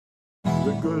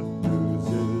The good news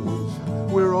is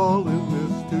we're all in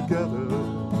this together,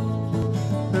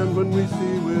 and when we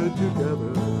see we're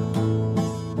together,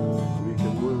 we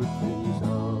can work things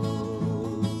out.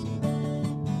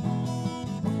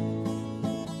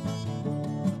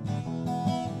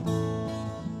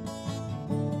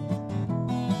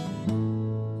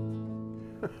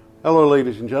 Hello,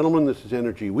 ladies and gentlemen. This is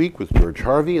Energy Week with George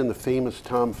Harvey and the famous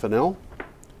Tom Fennell.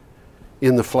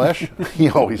 In the flesh. He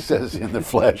always says in the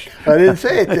flesh. I didn't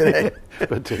say it today.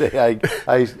 But today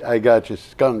I got you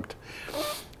skunked.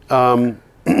 And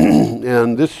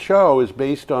this show is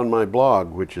based on my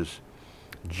blog, which is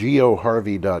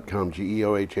geoharvey.com,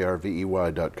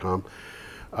 geoharvey.com.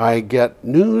 I get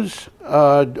news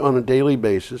on a daily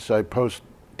basis. I post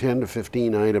 10 to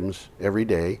 15 items every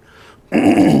day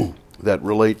that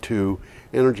relate to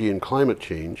energy and climate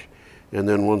change. And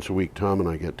then once a week, Tom and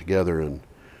I get together and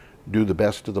do the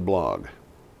best of the blog,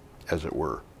 as it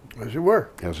were. As it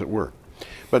were. As it were.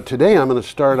 But today I'm going to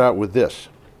start out with this.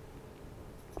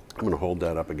 I'm going to hold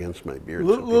that up against my beard. A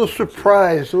little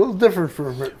surprise, a little different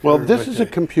for well, this is a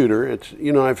computer. It's,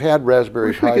 you know, I've had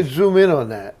Raspberry Pis. Wish we could zoom in on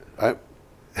that. Yeah,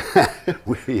 it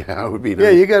would be nice. Yeah,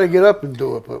 you got to get up and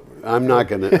do it. But I'm not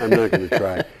going to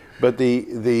try. But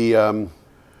the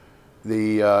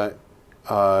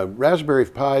Raspberry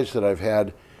Pis that I've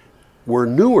had were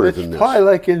newer than this. It's pi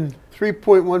like in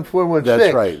 3.1416.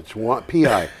 That's right. It's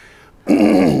pi.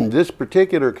 This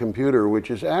particular computer, which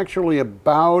is actually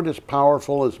about as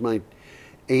powerful as my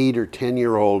 8 or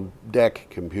 10-year-old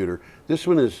DEC computer. This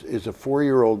one is a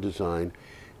 4-year-old design,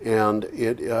 and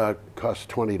it costs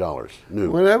 $20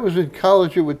 new. When I was in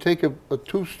college, it would take a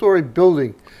 2-story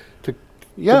building to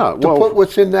well, put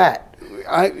what's in that.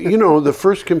 You know, the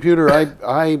first computer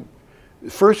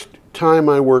first time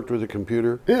I worked with a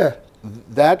computer. Yeah.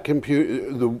 That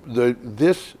computer,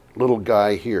 this little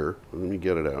guy here, let me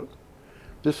get it out.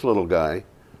 This little guy,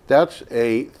 that's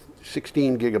a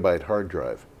 16 gigabyte hard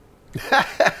drive.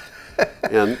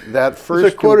 And that first...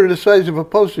 It's a quarter the size of a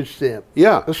postage stamp.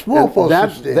 Yeah. A small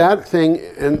postage stamp. That thing,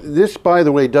 and this, by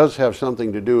the way, does have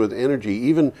something to do with energy,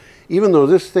 even though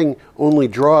this thing only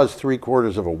draws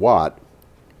 3/4 of a watt.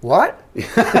 What?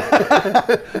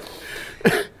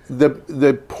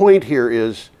 The point here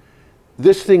is,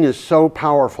 this thing is so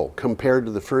powerful compared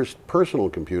to the first personal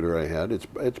computer I had.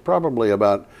 It's probably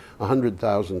about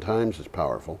 100,000 times as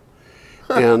powerful,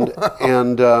 and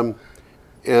and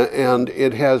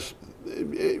it has,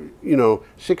 you know,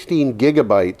 16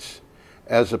 gigabytes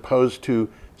as opposed to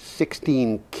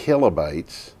 16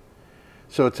 kilobytes.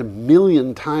 So it's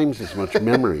 1,000,000 times as much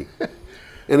memory,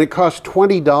 and it costs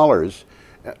 $20.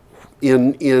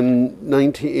 In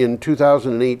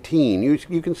 2018,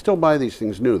 you can still buy these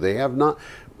things new. They have not.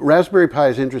 Raspberry Pi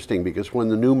is interesting because when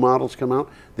the new models come out,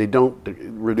 they don't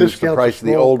reduce the price of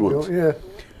the old ones. Yeah.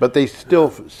 But they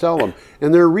still sell them,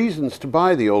 and there are reasons to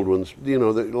buy the old ones. You know,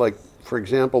 like for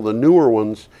example, the newer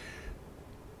ones,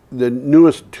 the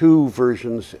newest 2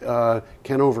 versions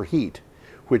can overheat,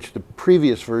 which the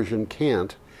previous version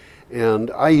can't. And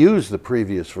I use the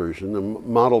previous version, the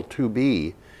Model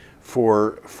 2B.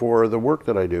 For the work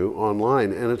that I do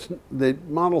online, and the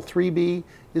Model 3B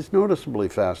is noticeably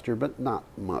faster, but not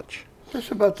much.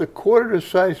 That's about the quarter the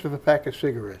size of a pack of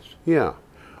cigarettes. Yeah.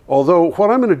 Although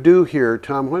what I'm going to do here,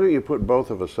 Tom, why don't you put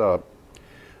both of us up?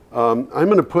 I'm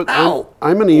going to put. Ow!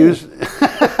 I'm going to use.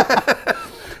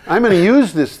 I'm going to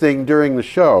use this thing during the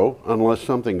show, unless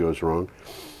something goes wrong.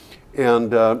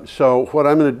 And so what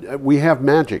I'm going to. We have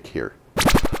magic here.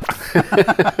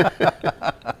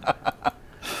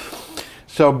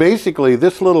 So basically,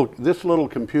 this little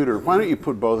computer. Why don't you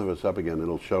put both of us up again?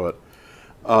 It'll show it.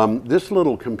 This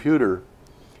little computer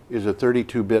is a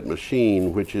 32-bit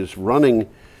machine, which is running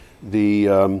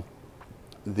the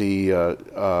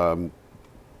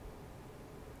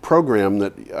program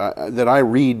that I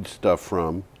read stuff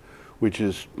from, which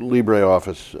is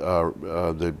LibreOffice,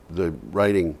 the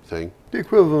writing thing. The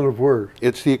equivalent of Word.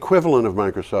 It's the equivalent of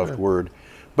Microsoft Word,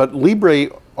 but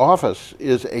LibreOffice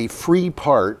is a free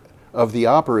part of the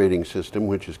operating system,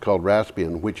 which is called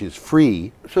Raspbian, which is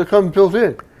free. So it comes built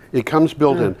in. It comes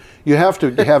built in. You have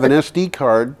to have an SD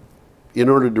card in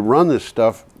order to run this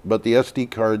stuff, but the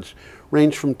SD cards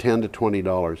range from $10 to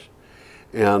 $20.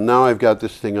 And now I've got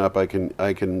this thing up. I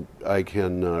can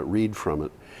read from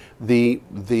it. There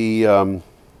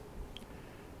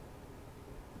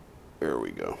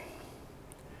we go.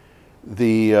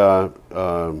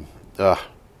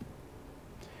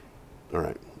 All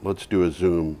right. Let's do a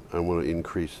zoom. I want to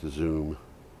increase the zoom.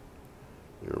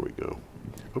 There we go.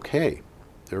 Okay,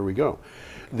 there we go.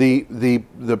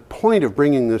 The point of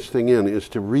bringing this thing in is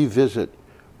to revisit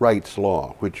Wright's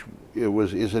law, which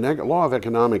is a law of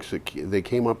economics that they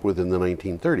came up with in the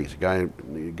 1930s.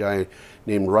 A guy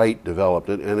named Wright developed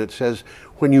it, and it says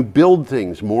when you build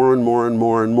things more and more and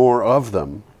more and more of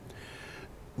them,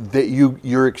 that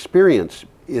your experience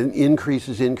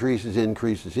increases, and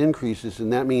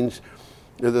that means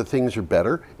the things are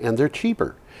better and they're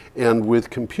cheaper. And with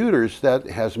computers, that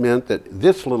has meant that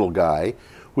this little guy,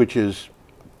 which is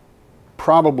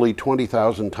probably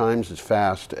 20,000 times as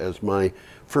fast as my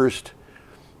first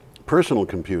personal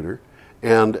computer,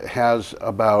 and has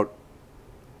about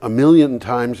 1,000,000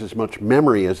 times as much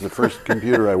memory as the first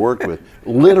computer I worked with.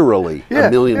 Literally, Yeah,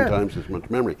 1,000,000 times as much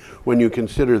memory when you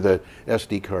consider the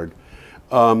SD card.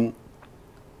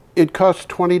 It costs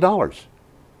 $20.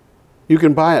 You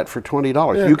can buy it for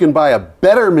 $20. Yeah. You can buy a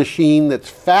better machine that's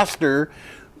faster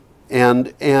and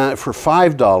for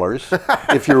 $5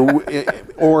 if you're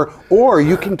or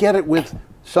you can get it with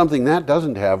something that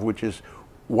doesn't have, which is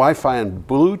Wi-Fi and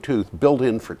Bluetooth built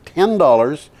in for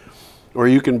 $10, or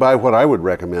you can buy what I would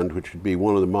recommend, which would be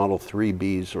one of the Model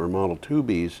 3Bs or Model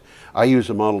 2Bs. I use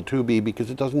a Model 2B because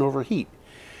it doesn't overheat.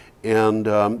 And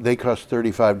they cost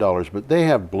 $35, but they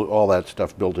have all that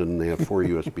stuff built in, and they have 4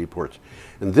 USB ports.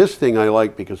 And this thing I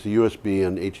like because the USB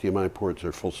and HDMI ports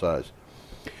are full size,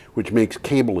 which makes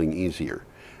cabling easier.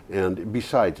 And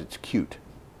besides, it's cute.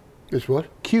 It's what?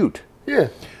 Cute. Yeah.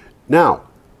 Now,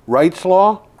 Wright's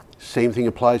law, same thing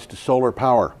applies to solar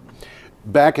power.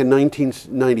 Back in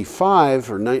 1995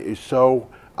 or so,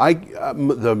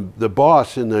 the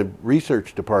boss in the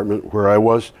research department where I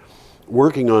was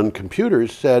working on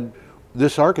computers said,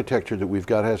 this architecture that we've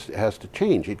got has to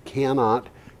change. It cannot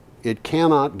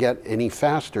get any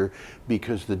faster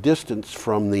because the distance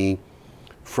from the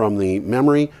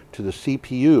memory to the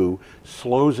CPU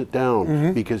slows it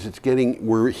down because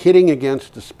we're hitting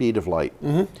against the speed of light.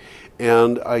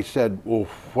 And I said, well,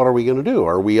 what are we going to do?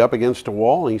 Are we up against a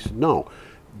wall? And he said, no,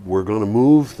 we're going to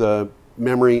move the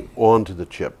memory onto the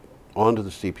chip, onto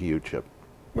the CPU chip.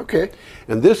 Okay.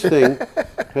 And this thing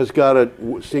has got a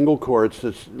single core. It's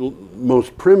the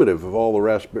most primitive of all the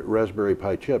Raspberry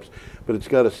Pi chips, but it's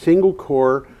got a single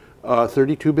core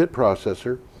 32-bit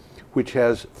processor, which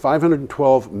has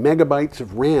 512 megabytes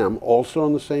of RAM, also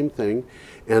on the same thing,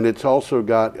 and it's also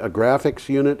got a graphics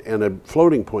unit and a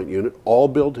floating point unit, all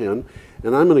built in,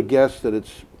 and I'm going to guess that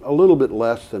it's a little bit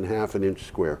less than ½ an inch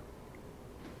square.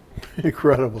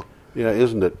 Incredible. Yeah,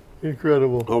 isn't it?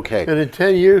 Incredible. Okay. And in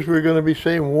 10 years, we're going to be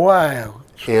saying, wow,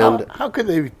 And how could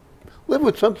they live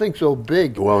with something so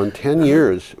big? Well, in 10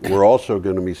 years, we're also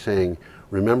going to be saying,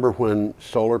 remember when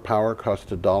solar power cost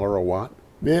 $1 a watt?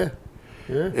 Yeah.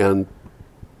 Yeah. And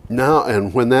now,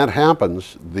 and when that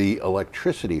happens, the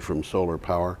electricity from solar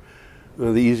power,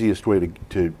 the easiest way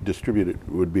to distribute it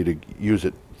would be to use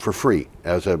it for free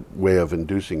as a way of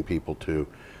inducing people to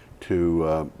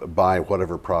buy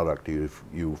whatever product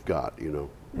you've got, you know.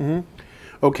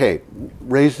 Okay,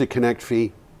 raise the connect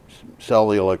fee, sell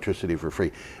the electricity for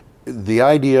free. The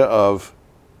idea of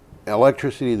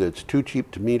electricity that's too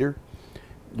cheap to meter,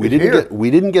 we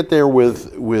didn't get there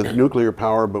with nuclear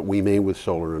power, but we may with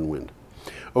solar and wind.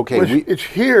 Okay, well, it's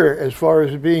here as far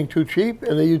as being too cheap,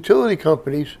 and the utility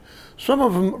companies, some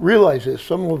of them realize this,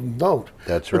 some of them don't.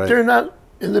 That's right. right. But they're not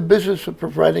in the business of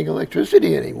providing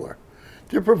electricity anymore.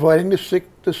 They're providing the sticks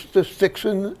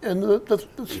and the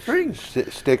strings,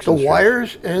 sticks, the and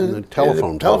wires, and the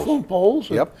telephone poles.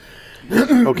 Yep.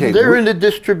 Okay. They're in the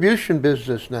distribution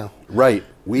business now. Right.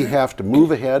 We have to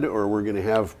move ahead, or we're going to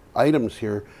have items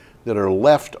here that are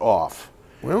left off.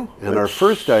 Well, and our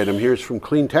first item here is from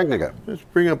Clean Technica. Let's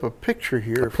bring up a picture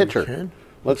here. Picture.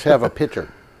 Let's have a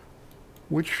picture.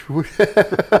 Which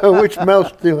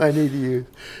mouse do I need to use?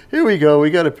 Here we go. We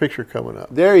got a picture coming up.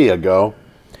 There you go.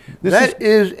 That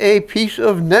is a piece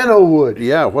of Nanawood.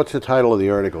 Yeah, what's the title of the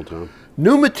article, Tom?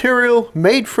 New material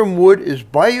made from wood is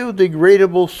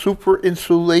biodegradable super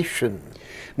insulation.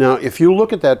 Now, if you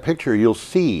look at that picture, you'll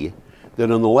see that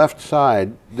on the left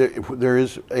side, there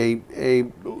is a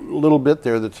little bit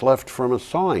there that's left from a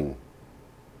sawing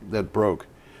that broke.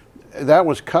 That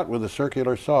was cut with a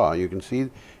circular saw. You can see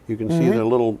the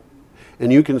little,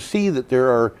 and you can see that there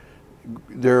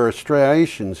are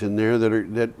striations in there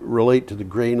that relate to the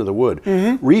grain of the wood.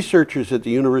 Researchers at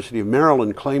the University of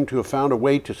Maryland claim to have found a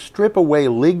way to strip away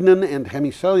lignin and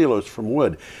hemicellulose from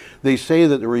wood. They say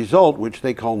that the result, which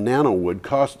they call nanowood,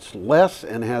 costs less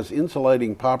and has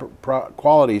insulating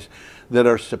qualities that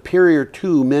are superior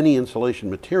to many insulation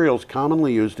materials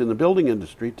commonly used in the building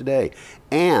industry today.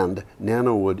 And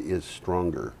nanowood is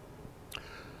stronger.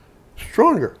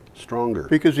 Stronger? Stronger.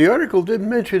 Because the article didn't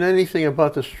mention anything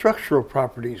about the structural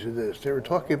properties of this. They were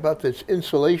talking about this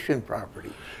insulation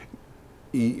property.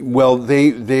 Well,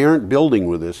 they aren't building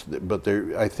with this, but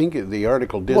I think the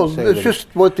article did say it's that just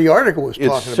what the article was talking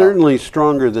about. it's certainly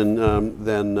stronger than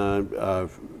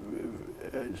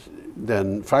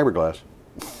fiberglass.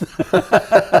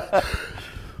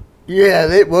 Yeah,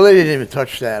 they didn't even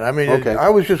touch that. I mean, Okay. I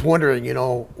was just wondering,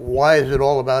 why is it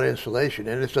all about insulation?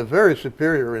 And it's a very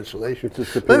superior insulation. It's a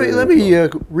superior Let me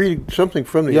read something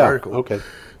from the article. Okay.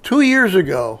 2 years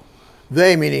ago,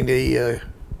 they, meaning the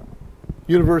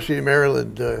University of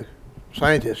Maryland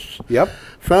scientists, Yep.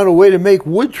 found a way to make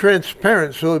wood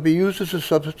transparent so it'd be used as a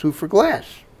substitute for glass.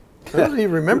 I don't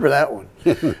even remember that one.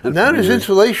 Now there's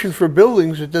insulation for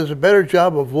buildings that does a better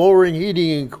job of lowering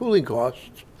heating and cooling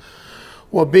costs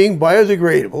while being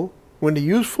biodegradable when the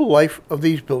useful life of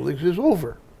these buildings is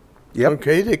over. Yep.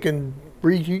 Okay, they can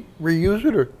reuse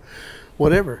it or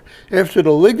whatever. After the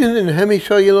lignin and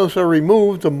hemicellulose are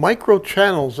removed, the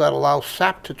microchannels that allow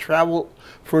sap to travel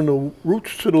from the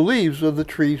roots to the leaves of the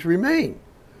trees remain.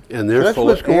 And they're That's full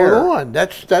what's of air. going on.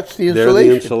 That's the insulation. They're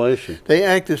the insulation. They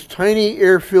act as tiny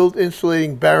air-filled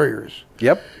insulating barriers.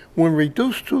 Yep. When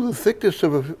reduced to the thickness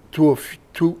of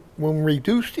when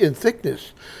reduced in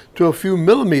thickness to a few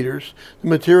millimeters, the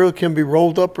material can be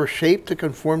rolled up or shaped to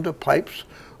conform to pipes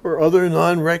or other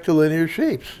non-rectilinear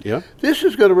shapes. Yep. This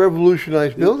is going to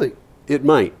revolutionize building. It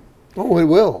might. Oh, it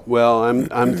will. Well,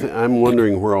 I'm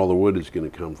wondering where all the wood is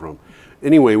going to come from.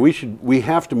 Anyway, we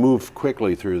have to move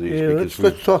quickly through these because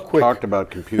let's talk quick. talked about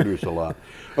computers a lot.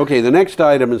 Okay, the next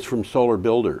item is from Solar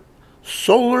Builder.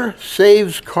 Solar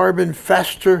saves carbon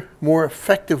faster, more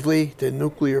effectively than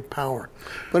nuclear power.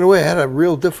 By the way, I had a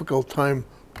real difficult time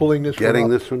pulling this Getting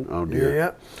one up. this one? Oh dear.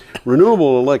 Yeah.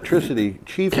 Renewable electricity,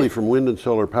 chiefly from wind and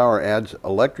solar power, adds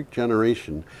electric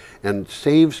generation and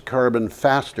saves carbon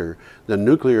faster than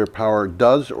nuclear power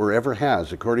does or ever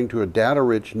has, according to a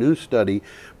data-rich new study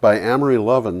by Amory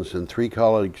Lovins and 3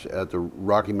 colleagues at the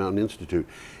Rocky Mountain Institute.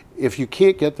 If you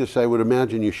can't get this, I would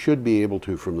imagine you should be able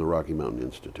to from the Rocky Mountain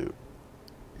Institute.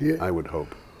 Yeah. I would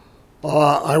hope.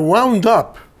 I wound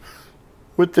up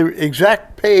with the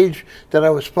exact page that I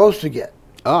was supposed to get.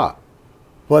 Ah.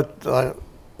 But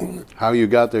How you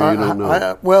got there, you don't know.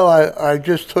 I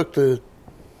just took the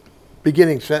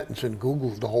beginning sentence and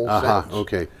Googled the whole sentence.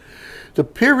 Okay. The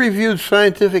peer-reviewed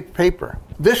scientific paper,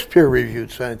 this peer-reviewed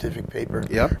scientific paper,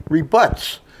 Yep.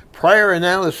 rebuts prior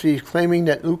analyses claiming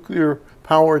that nuclear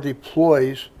power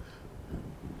deploys,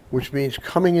 which means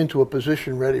coming into a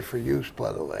position ready for use,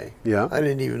 by the way. Yeah. I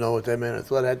didn't even know what that meant. I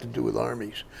thought it had to do with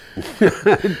armies. It does,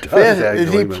 It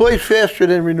actually, deploys faster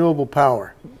than renewable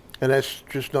power, and that's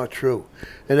just not true.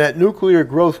 And that nuclear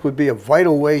growth would be a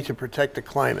vital way to protect the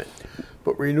climate,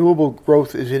 but renewable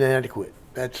growth is inadequate.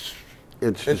 It's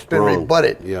been wrong.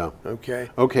 rebutted. Yeah. Okay.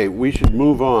 Okay, we should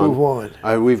move on. Move on.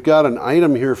 We've got an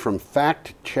item here from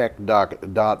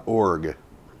factcheck.org.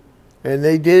 And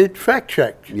they did fact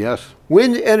check. Yes.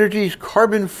 Wind energy's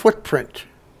carbon footprint.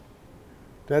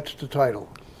 That's the title.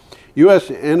 U.S.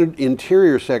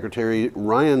 Interior Secretary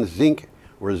Ryan Zinke,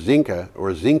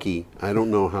 I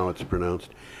don't know how it's pronounced,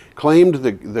 claimed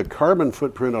the carbon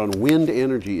footprint on wind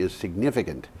energy is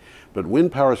significant, but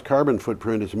wind power's carbon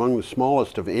footprint is among the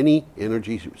smallest of any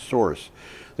energy source.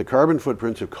 The carbon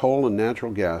footprints of coal and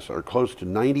natural gas are close to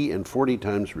 90 and 40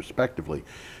 times respectively.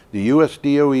 The U.S.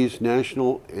 DOE's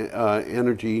National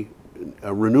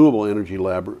Renewable Energy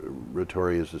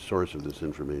Laboratory is the source of this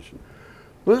information.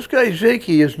 Well, this guy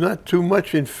Zinke is not too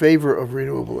much in favor of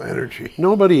renewable energy.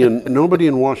 Nobody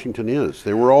in Washington is.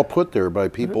 They were all put there by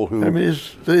people who. I mean,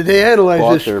 they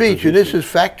analyzed his speech, and this position. is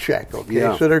fact check, okay?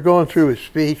 Yeah. So they're going through his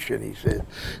speech, and he said,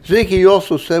 Zinke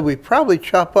also said we probably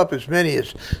chop up as many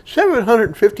as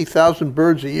 750,000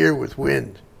 birds a year with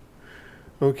wind.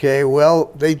 Okay,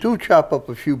 well, they do chop up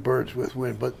a few birds with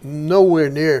wind, but nowhere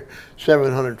near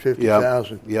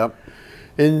 750,000. Yep.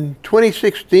 In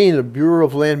 2016, the Bureau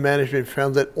of Land Management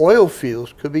found that oil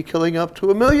fields could be killing up to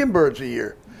 1 million birds a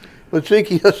year. But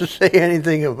Zinke doesn't say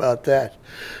anything about that.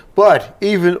 But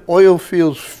even oil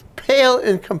fields pale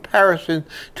in comparison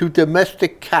to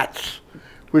domestic cats,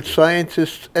 which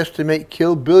scientists estimate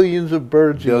kill billions of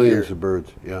birds a year. Billions of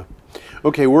birds, yeah.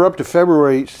 Okay, we're up to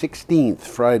February 16th,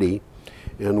 Friday,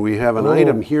 and we have an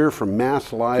item here from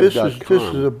masslive.com. This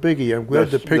is a biggie. I'm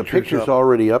glad the picture's up.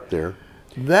 Already up there.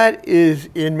 That is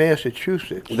in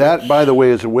Massachusetts. That, by the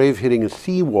way, is a wave hitting a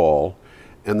seawall,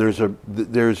 and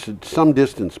there's some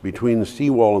distance between the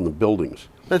seawall and the buildings.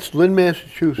 That's Lynn,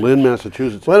 Massachusetts. Lynn,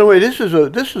 Massachusetts. By the way, this is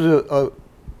a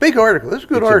big article. This is a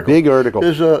good article. It's a big article.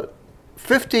 There's a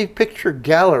 50-picture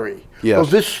gallery Yes.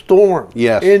 of this storm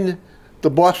Yes. in the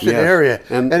Boston Yes. area,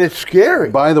 and it's scary.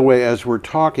 By the way, as we're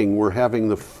talking, we're having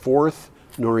the 4th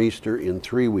nor'easter in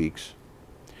 3 weeks.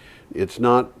 It's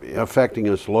not affecting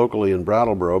us locally in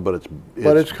Brattleboro, but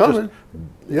it's coming.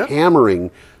 Just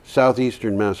hammering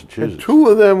southeastern And Massachusetts. 2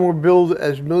 of them were billed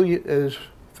as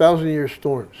 1,000-year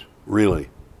storms. Really?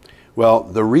 Well,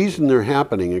 the reason they're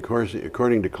happening,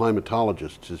 according to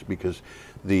climatologists, is because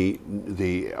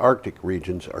the Arctic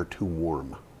regions are too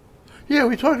warm. Yeah,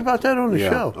 we talked about that on the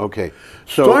show. Okay.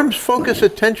 So, storms focus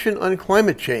attention on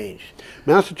climate change.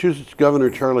 Massachusetts Governor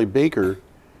Charlie Baker,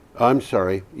 I'm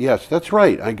sorry, yes, that's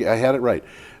right, I had it right,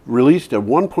 released a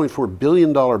 $1.4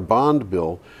 billion bond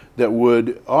bill that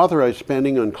would authorize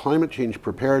spending on climate change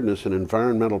preparedness and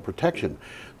environmental protection.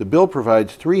 The bill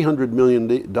provides $300 million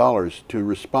to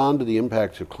respond to the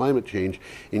impacts of climate change,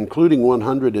 including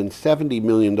 $170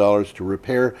 million to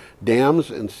repair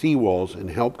dams and seawalls and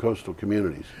help coastal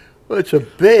communities. Well, it's a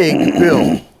big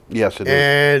bill. Yes, it is.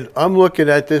 And I'm looking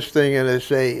at this thing and I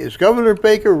say, is Governor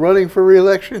Baker running for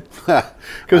re-election?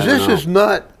 Because this is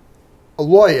not a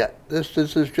law yet. This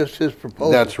is just his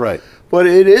proposal. That's right. But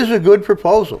it is a good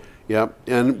proposal. Yeah,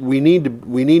 and we need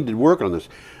to work on this.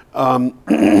 I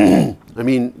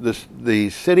mean, the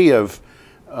city of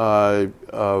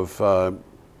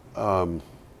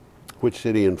which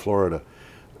city in Florida?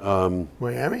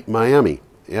 Miami? Miami.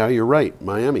 Yeah, you're right.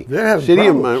 Miami. They're having city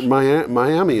problems. of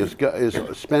Miami is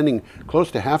spending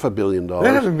close to $500 million.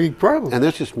 They're having big problems. And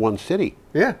that's just one city.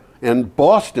 Yeah. And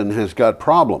Boston has got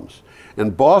problems.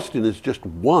 And Boston is just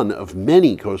one of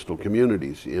many coastal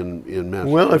communities in Massachusetts.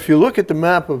 Well, if you look at the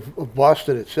map of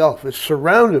Boston itself, it's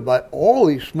surrounded by all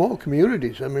these small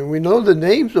communities. I mean, we know the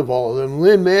names of all of them.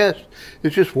 Lynn, Mass.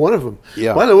 is just one of them.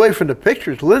 Yeah. By the way, from the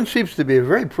pictures, Lynn seems to be a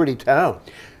very pretty town.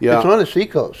 Yeah. It's on the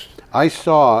seacoast. I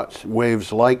saw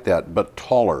waves like that, but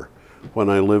taller, when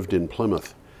I lived in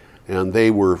Plymouth. And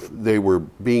they were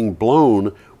being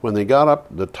blown, when they got up,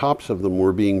 the tops of them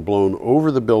were being blown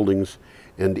over the buildings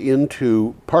and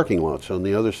into parking lots on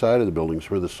the other side of the buildings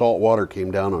where the salt water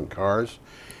came down on cars.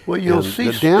 Well, you'll And see,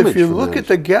 the damage if you from look that at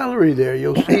the gallery there,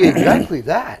 you'll see exactly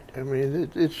that. I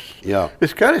mean,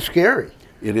 it's kind of scary.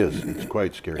 It is. It's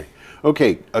quite scary.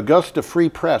 Okay, Augusta Free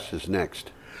Press is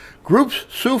next. Groups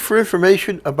sue for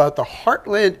information about the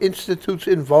Heartland Institute's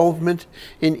involvement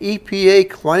in EPA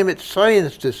climate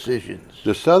science decisions.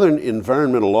 The Southern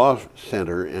Environmental Law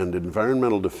Center and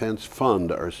Environmental Defense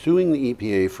Fund are suing the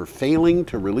EPA for failing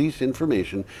to release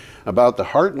information about the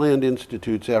Heartland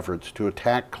Institute's efforts to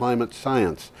attack climate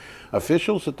science.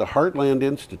 Officials at the Heartland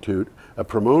Institute, a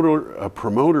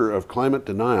promoter of climate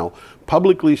denial,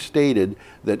 publicly stated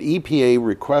that EPA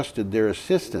requested their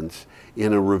assistance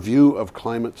in a review of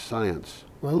climate science.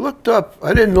 I looked up,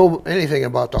 I didn't know anything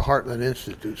about the Heartland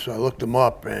Institute, so I looked them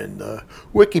up, and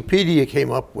Wikipedia came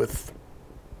up with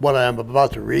what I am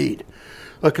about to read.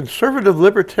 A conservative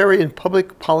libertarian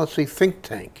public policy think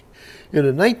tank. In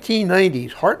the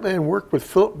 1990s, Heartland worked with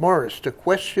Philip Morris to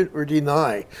question or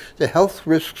deny the health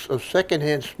risks of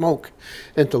secondhand smoke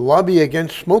and to lobby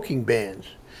against smoking bans.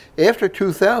 After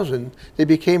 2000, they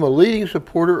became a leading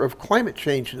supporter of climate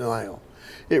change denial.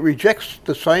 It rejects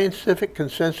the scientific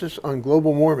consensus on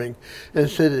global warming and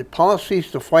said that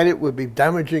policies to fight it would be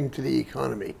damaging to the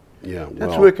economy. Yeah,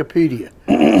 That's Wikipedia.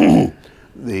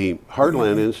 The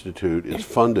Heartland Institute is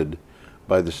funded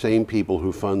by the same people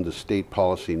who fund the State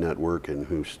Policy Network and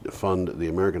who fund the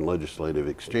American Legislative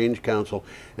Exchange Council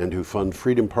and who fund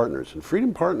Freedom Partners. And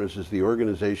Freedom Partners is the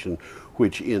organization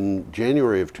which in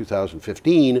January of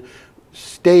 2015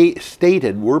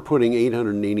 stated we're putting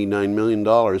 $889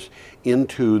 million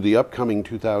into the upcoming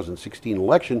 2016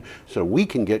 election so we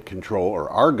can get control, or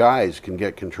our guys can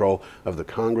get control of the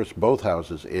Congress, both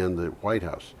houses, and the White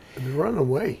House. They're running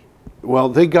away. Well,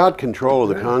 they got control of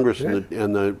the Congress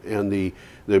and the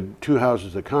two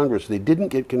houses of Congress. They didn't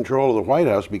get control of the White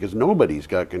House because nobody's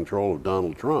got control of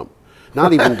Donald Trump.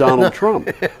 Not even Donald Trump.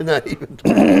 Not even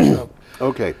Donald Trump.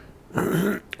 Okay.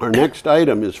 Our next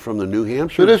item is from the New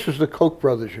Hampshire. So this is the Koch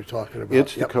brothers you're talking about.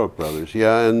 It's the Koch brothers,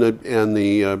 yeah, and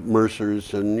the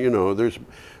Mercers, and you know, there's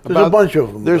a bunch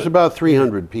of them. There's about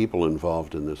 300 people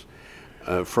involved in this,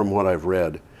 from what I've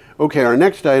read. Okay, our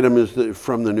next item is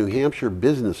from the New Hampshire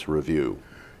Business Review.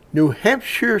 New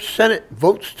Hampshire Senate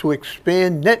votes to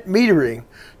expand net metering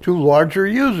to larger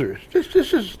users.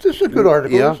 This is a good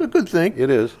article. Yeah, it's a good thing.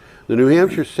 It is. The New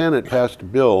Hampshire Senate passed a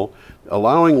bill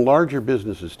allowing larger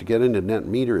businesses to get into net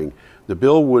metering. The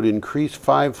bill would increase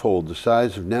fivefold the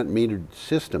size of net metered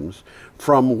systems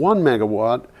from 1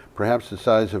 megawatt, perhaps the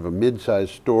size of a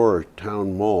mid-sized store or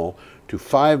town mall, to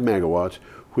 5 megawatts,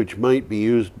 which might be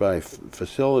used by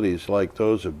facilities like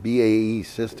those of BAE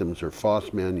Systems or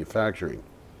Foss Manufacturing.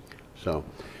 So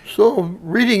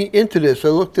reading into this, I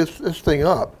looked this thing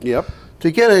up. Yep.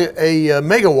 To get a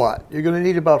megawatt, you're going to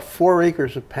need about 4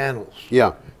 acres of panels.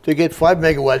 Yeah. To get 5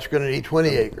 megawatts, you're going to need 20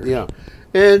 acres. Yeah.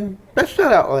 And that's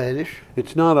not outlandish.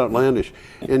 It's not outlandish.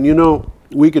 And you know,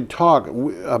 we could talk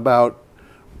about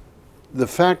the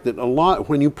fact that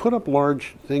when you put up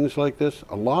large things like this,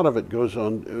 a lot of it goes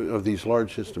on, of these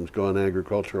large systems go on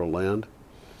agricultural land.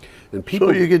 And people,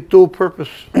 so you get dual purpose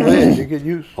land, you get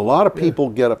use. A lot of people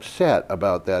get upset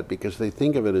about that because they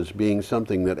think of it as being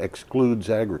something that excludes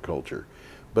agriculture.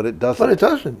 But it doesn't. But it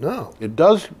doesn't, no. It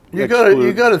does. You got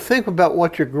to think about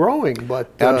what you're growing, but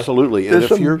absolutely. And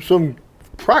there's some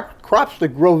crops that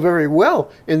grow very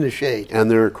well in the shade. And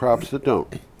there are crops that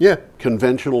don't. Yeah.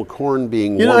 Conventional corn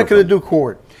being You're one not of going them. to do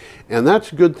corn. And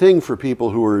that's a good thing for people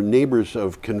who are neighbors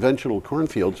of conventional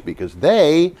cornfields because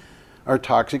they are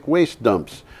toxic waste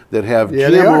dumps that have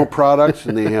GMO products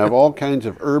and they have all kinds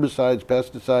of herbicides,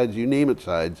 pesticides, you name it,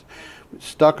 sides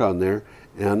stuck on there.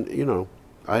 And, you know,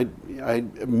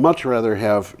 I'd much rather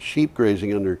have sheep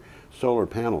grazing under solar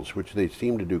panels, which they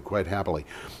seem to do quite happily.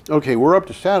 Okay, we're up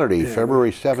to Saturday,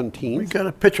 February 17th. We got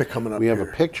a picture coming up We have here.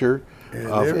 a picture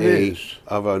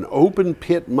of an open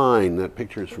pit mine. That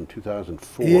picture is from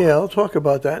 2004. Yeah, I'll talk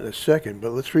about that in a second,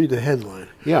 but let's read the headline.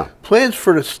 Yeah. Plans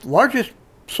for the largest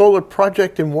solar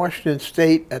project in Washington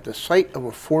State at the site of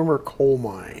a former coal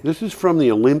mine. This is from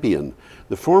the Olympian.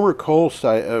 The former coal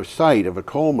site of a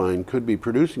coal mine could be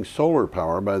producing solar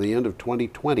power by the end of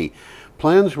 2020.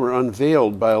 Plans were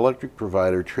unveiled by electric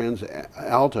provider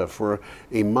TransAlta for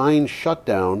a mine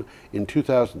shutdown in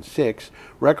 2006.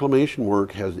 Reclamation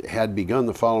work had begun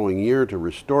the following year to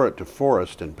restore it to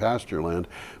forest and pasture land,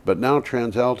 but now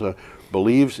TransAlta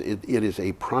believes it is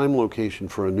a prime location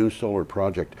for a new solar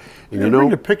project. And bring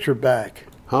the picture back.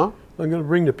 Huh? I'm going to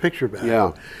bring the picture back.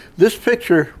 Yeah. This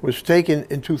picture was taken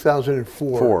in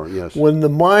 2004. Yes. When the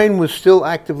mine was still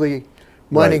actively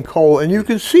mining coal, and you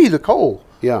can see the coal.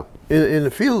 Yeah. In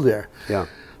the field there. Yeah.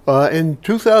 In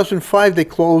 2005, they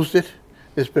closed it.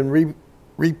 It's been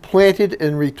replanted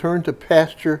and returned to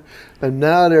pasture, and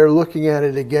now they're looking at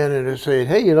it again and they're saying,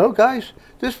 "Hey, you know, guys,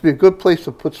 this would be a good place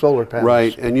to put solar panels."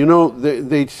 Right, and you know,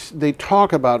 they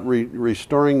talk about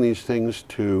restoring these things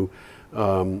to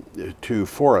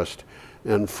forest,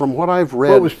 and from what I've read,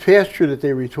 well, it was pasture that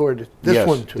they restored this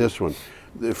one to. This one.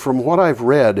 From what I've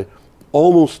read,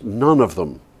 almost none of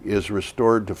them is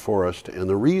restored to forest, and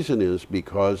the reason is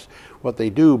because what they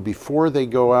do before they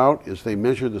go out is they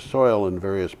measure the soil in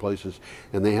various places,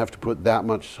 and they have to put that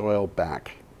much soil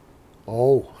back.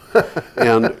 Oh.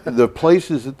 And the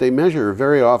places that they measure are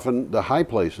very often the high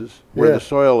places where the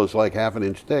soil is like half an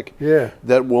inch thick. Yeah.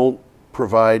 That won't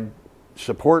provide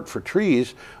support for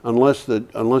trees unless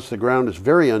the ground is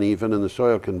very uneven and the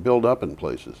soil can build up in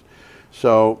places.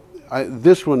 So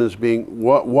this one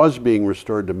was being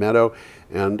restored to meadow,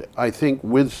 and I think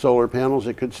with solar panels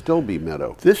it could still be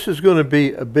meadow. This is going to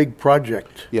be a big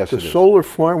project. Yes, the solar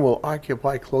farm will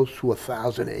occupy close to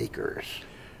 1,000 acres.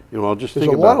 You know, There's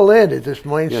a lot of land at this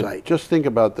mine site. Just think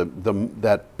about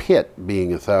that pit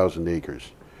being 1,000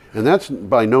 acres, and that's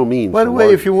by no means. By the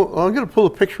way, if you want, I'm going to pull a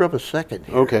picture up a second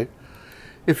here. Okay.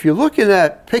 If you look in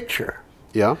that picture,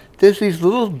 there's these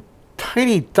little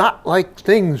tiny dot-like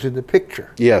things in the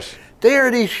picture. Yes. They are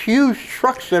these huge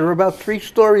trucks that are about 3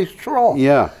 stories tall.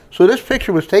 Yeah. So this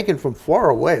picture was taken from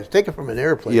far away. It's taken from an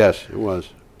airplane. Yes, it was.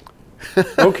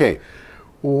 Okay.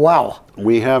 Wow.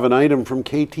 We have an item from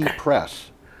KT Press.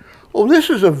 Well, this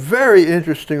is a very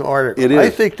interesting article. It is. I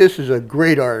think this is a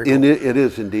great article. It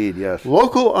is indeed, yes.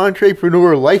 Local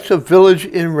entrepreneur lights a village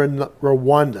in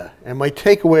Rwanda. And my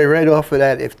takeaway right off of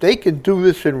that, if they can do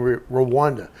this in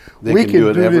Rwanda, we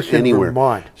can do this anywhere. In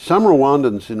Vermont. Some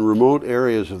Rwandans in remote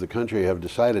areas of the country have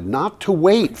decided not to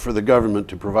wait for the government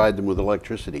to provide them with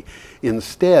electricity.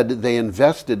 Instead, they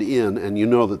invested in, and you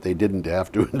know that they didn't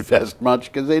have to invest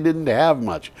much because they didn't have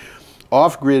much,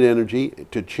 off-grid energy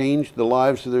to change the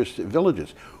lives of their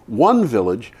villages. One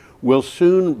village will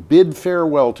soon bid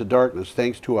farewell to darkness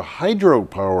thanks to a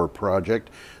hydropower project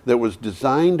that was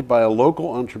designed by a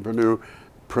local entrepreneur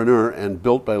and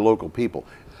built by local people.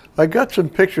 I got some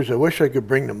pictures. I wish I could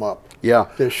bring them up. Yeah.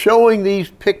 They're showing these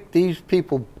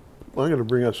people. Well, I'm going to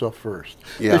bring us up first.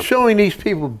 Yeah. They're showing these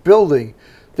people building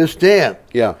this dam.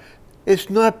 Yeah.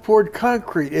 It's not poured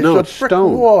concrete. It's no, a it's brick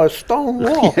stone. wall, a stone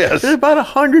wall. Yes. There's about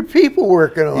 100 people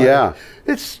working on Yeah. it.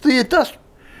 It's the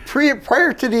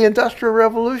prior to the Industrial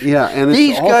Revolution. Yeah, and it's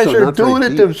these guys also are not doing very it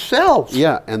deep. themselves.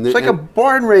 Yeah, and it's like a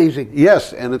barn raising.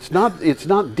 Yes, and it's not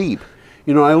deep.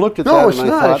 You know, I looked at that No, and it's I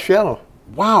not. thought, It's shallow.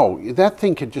 wow, that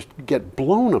thing could just get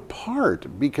blown apart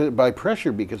by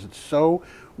pressure because it's so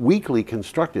weakly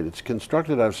constructed. It's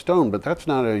constructed out of stone, but that's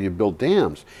not how you build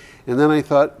dams. And then I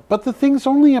thought, but the thing's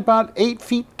only about 8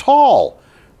 feet tall.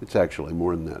 It's actually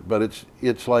more than that, but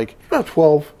it's like about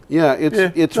 12. Yeah,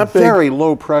 it's very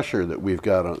low pressure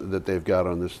that they've got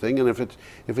on this thing, and if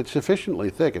it's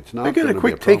sufficiently thick, it's not. I get a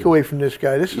quick takeaway from this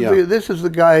guy. This is the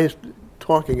guy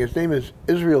talking. His name is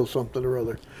Israel something or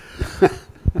other.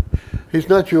 He's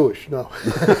not Jewish, no.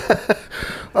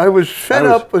 I was fed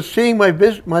up with seeing my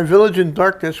village in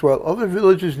darkness while other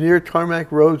villages near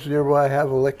tarmac roads nearby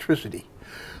have electricity.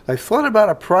 I thought about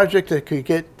a project that could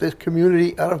get this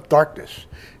community out of darkness.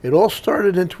 It all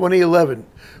started in 2011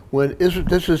 when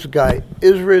this is the guy,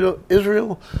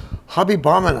 Israel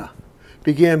Habibamana,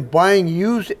 began buying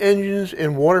used engines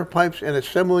and water pipes and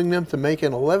assembling them to make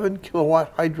an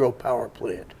 11-kilowatt hydropower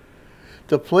plant.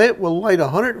 The plant will light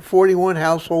 141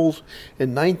 households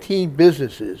and 19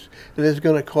 businesses, and is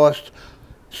going to cost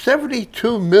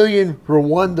 72 million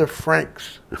Rwanda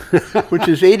francs, which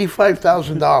is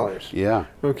 $85,000. Yeah.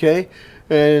 Okay?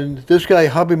 And this guy,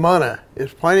 Habimana,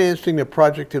 is financing the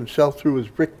project himself through his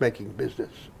brick-making business.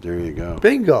 There you go.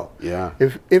 Bingo. Yeah.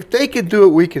 If they can do it,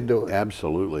 we can do it.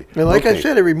 Absolutely. And like I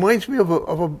said, it reminds me of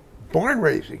a barn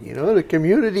raising, you know, the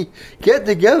community get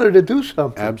together to do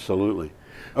something. Absolutely.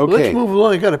 Okay. Okay. Let's move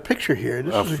along. I got a picture here.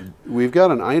 We've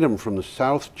got an item from the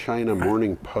South China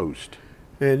Morning Post.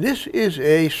 And this is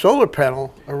a solar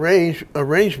panel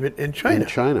arrangement in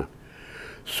China.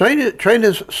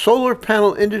 China's solar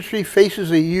panel industry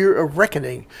faces a year of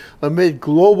reckoning amid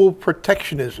global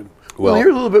protectionism. We'll hear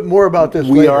a little bit more about this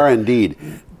later. We are indeed.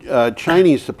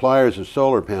 Chinese suppliers of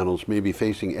solar panels may be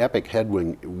facing epic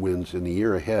headwinds in the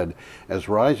year ahead as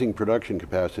rising production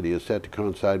capacity is set to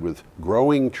coincide with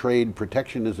growing trade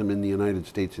protectionism in the United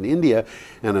States and India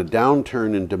and a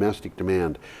downturn in domestic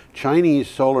demand. Chinese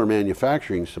solar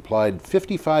manufacturing supplied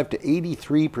 55 to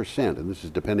 83%, and this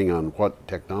is depending on what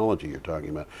technology you're talking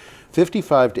about,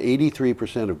 55 to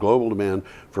 83% of global demand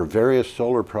for various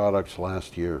solar products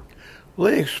last year. Well,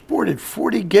 they exported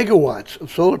 40 gigawatts of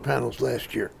solar panels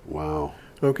last year. Wow.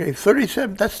 Okay,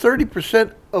 37, that's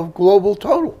 30% of global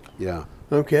total. Yeah.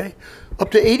 Okay,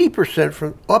 up 80%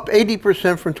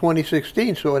 from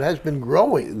 2016, so it has been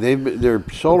growing. Their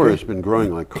solar has been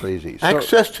growing like crazy.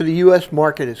 Access to the U.S.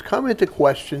 market has come into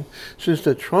question since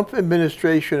the Trump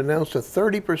administration announced a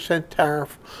 30%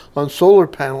 tariff on solar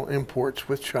panel imports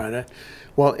with China,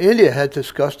 while India had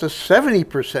discussed a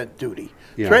 70% duty.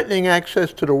 Yeah. Threatening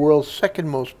access to the world's second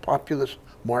most populous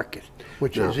market,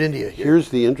 which is India. Here's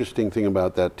the interesting thing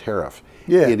about that tariff.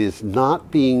 Yeah. It is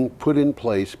not being put in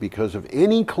place because of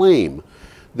any claim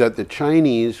that the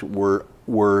Chinese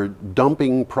were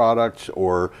dumping products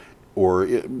or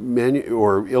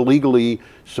illegally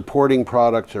supporting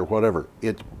products or whatever.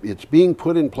 It's being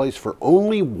put in place for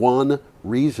only one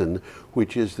reason,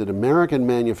 which is that American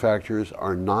manufacturers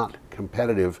are not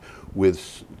competitive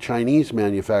with Chinese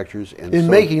manufacturers in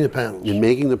making the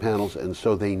panels, and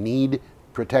so they need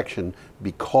protection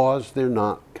because they're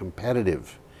not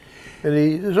competitive.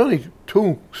 And there's only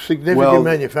two significant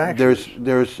manufacturers.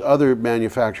 There's other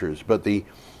manufacturers, but there's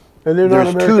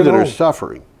two that are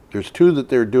suffering. There's two that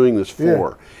they're doing this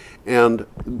for. Yeah. And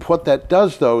what that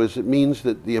does, though, is it means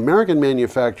that the American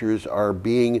manufacturers are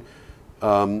being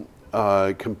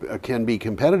can be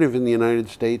competitive in the United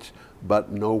States,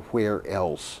 but nowhere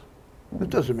else. That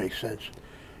doesn't make sense.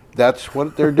 That's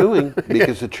what they're doing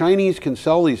because the Chinese can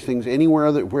sell these things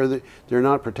anywhere where they're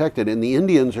not protected, and the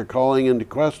Indians are calling into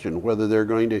question whether they're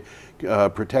going to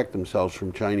protect themselves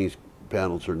from Chinese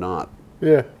panels or not.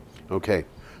 Yeah. Okay.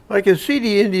 I can see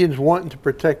the Indians wanting to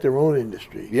protect their own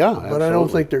industry. Yeah, absolutely. But I don't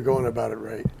think they're going about it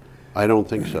right. I don't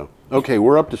think so. Okay,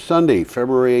 we're up to Sunday,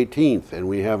 February 18th, and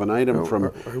we have an item from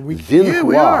Xinhua. Yeah,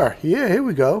 we are. Yeah, here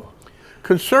we go.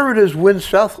 Conservatives win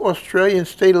South Australian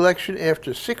state election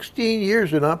after 16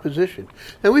 years in opposition.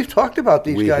 And we've talked about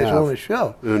these guys on the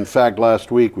show. In fact,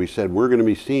 last week we said we're going to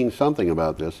be seeing something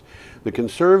about this. The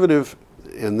Conservative,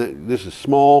 and this is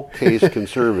small case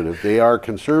conservative, they are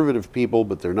conservative people,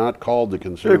 but they're not called the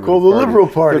Conservative They're called the Liberal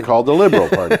Party. They're called the Liberal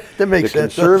Party. That makes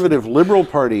sense. The Conservative Liberal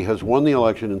Party has won the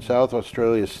election in South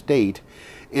Australia state,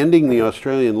 ending the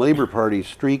Australian Labor Party's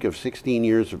streak of 16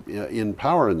 years in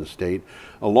power in the state.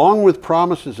 Along with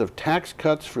promises of tax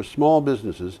cuts for small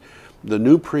businesses, the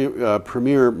new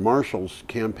Premier Marshall's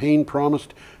campaign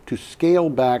promised to scale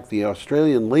back the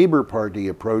Australian Labor Party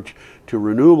approach to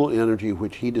renewable energy,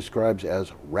 which he describes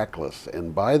as reckless.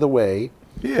 And by the way,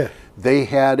 they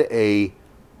had a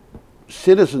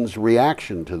citizens'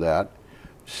 reaction to that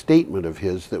statement of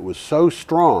his that was so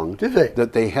strong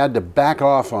that they had to back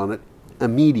off on it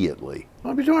immediately.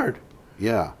 I'll be darned.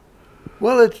 Yeah.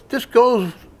 Well, this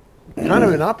goes kind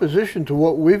of in opposition to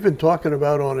what we've been talking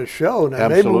about on the show. Now,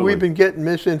 Absolutely. maybe we've been getting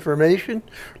misinformation,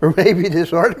 or maybe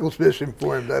this article's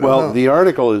misinformed. I don't know. Well, the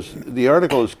article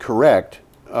is correct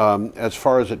as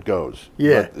far as it goes.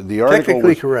 Yeah, But the article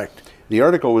technically correct. The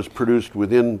article was produced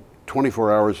within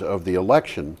 24 hours of the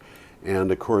election,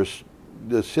 and of course,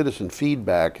 the citizen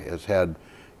feedback has had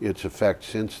its effect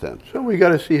since then. So we got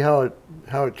to see how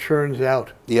it churns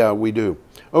out. Yeah, we do.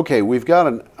 Okay, we've got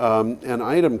an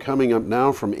item coming up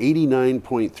now from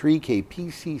 89.3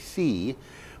 KPCC.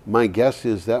 My guess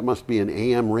is that must be an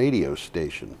AM radio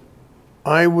station.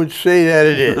 I would say that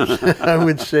it is. I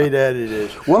would say that it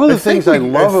is. One of the things I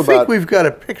love about... I think we've got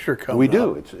a picture coming We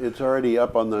do. up. It's already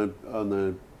up on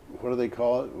the what do they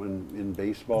call it when in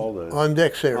baseball? The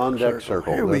on-deck circle. On-deck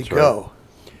circle. Here we That's go.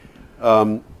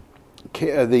 Right.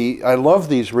 I love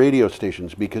these radio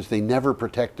stations because they never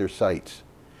protect their sites.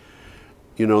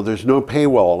 You know, there's no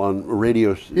paywall on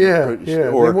radio. Yeah, yeah.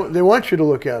 Or they want you to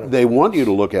look at them. they want you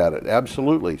to look at it,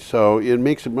 absolutely. So it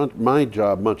makes my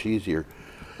job much easier.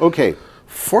 Okay.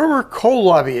 Former coal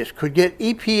lobbyists could get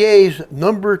EPA's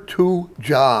 #2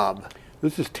 job.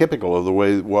 This is typical of the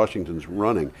way Washington's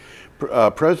running.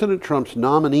 President Trump's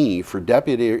nominee for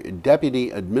deputy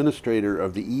administrator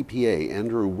of the EPA,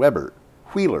 Andrew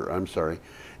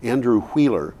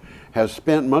Wheeler, has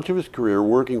spent much of his career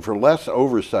working for less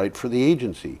oversight for the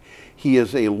agency. He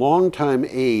is a longtime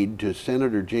aide to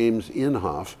Senator James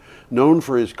Inhofe, known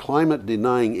for his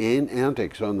climate-denying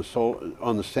antics on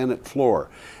the Senate floor.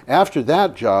 After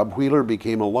that job, Wheeler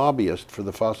became a lobbyist for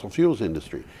the fossil fuels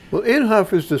industry. Well,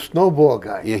 Inhofe is the snowball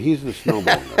guy. Yeah, he's the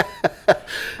snowball guy.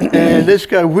 And this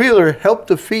guy, Wheeler, helped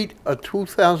defeat a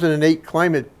 2008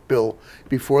 climate bill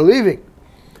before leaving.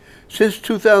 Since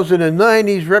 2009,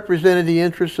 he's represented the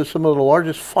interests of some of the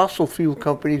largest fossil fuel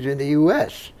companies in the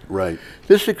U.S. Right.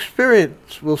 This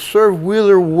experience will serve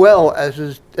Wheeler well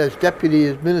as deputy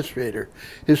administrator,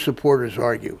 his supporters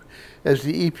argue, as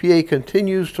the EPA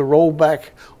continues to roll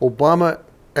back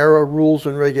Obama-era rules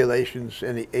and regulations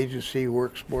and the agency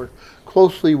works more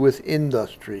closely with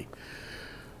industry.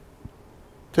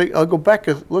 I'll go back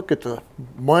and look at the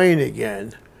mine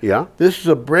again. Yeah? This is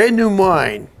a brand new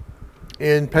mine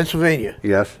in Pennsylvania.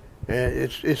 Yes. And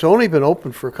it's only been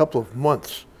open for a couple of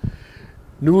months,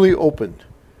 newly opened.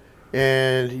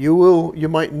 And you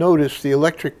might notice the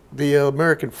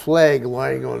American flag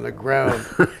lying on the ground.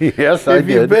 Yes, I did. If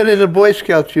you've been in the Boy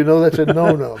Scouts, you know that's a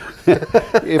no-no.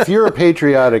 If you're a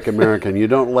patriotic American, you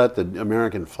don't let the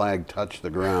American flag touch the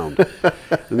ground.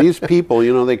 And these people,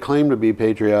 you know, they claim to be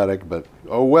patriotic, but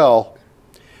oh well.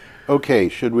 Okay,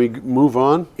 should we move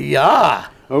on? Yeah.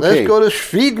 Okay. Let's go to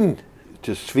Sweden.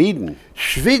 To Sweden.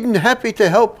 Sweden happy to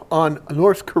help on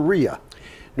North Korea.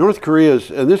 North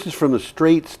Korea's, and this is from the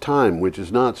Straits Time, which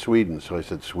is not Sweden. So I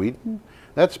said, Sweden?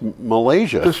 That's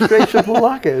Malaysia. The Straits of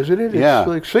Malacca, isn't it? Yeah. It's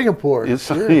like Singapore.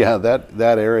 Yeah,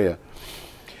 that area.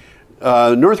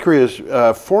 North Korea's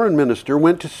foreign minister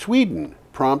went to Sweden,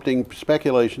 prompting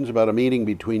speculations about a meeting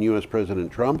between U.S. President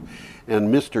Trump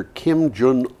and Mr. Kim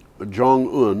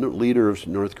Jong-un, leader of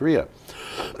North Korea.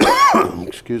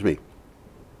 Excuse me.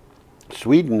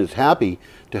 Sweden is happy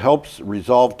to help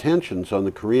resolve tensions on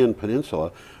the Korean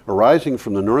peninsula arising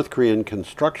from the North Korean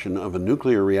construction of a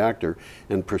nuclear reactor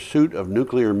and pursuit of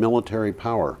nuclear military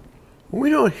power. We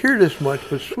don't hear this much,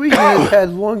 but Sweden has had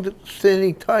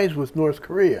long-standing ties with North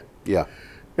Korea. Yeah.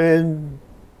 And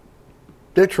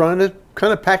they're trying to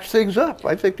kind of patch things up.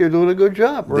 I think they're doing a good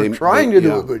job, or trying to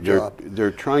do a good job.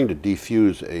 They're trying to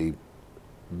defuse a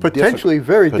potentially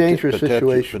very dangerous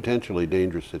situation. Potentially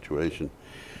dangerous situation.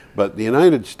 But the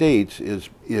United States is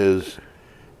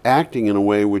acting in a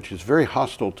way which is very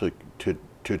hostile to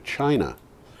China.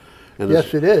 And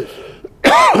yes, it is.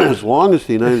 As long as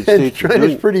the United States...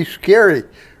 China's pretty scary,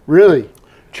 really.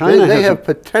 China they have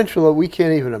potential that we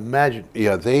can't even imagine.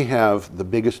 Yeah, they have the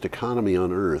biggest economy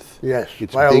on Earth. Yes,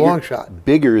 it's by a long shot.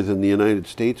 Bigger than the United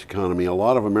States economy. A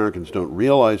lot of Americans don't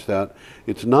realize that.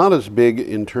 It's not as big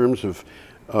in terms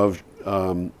of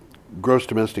gross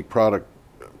domestic product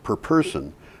per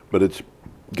person, but it's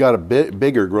got a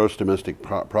bigger gross domestic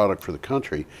product for the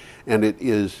country, and it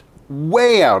is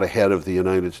way out ahead of the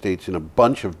United States in a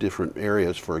bunch of different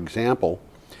areas. For example,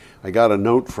 I got a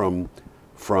note from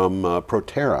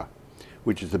Proterra,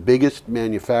 which is the biggest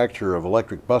manufacturer of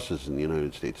electric buses in the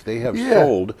United States. They have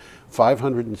sold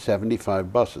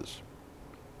 575 buses.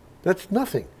 That's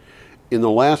nothing. In the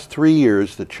last 3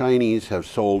 years, the Chinese have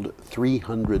sold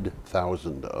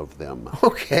 300,000 of them.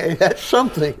 Okay, that's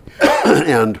something.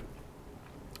 And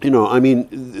You know, I mean,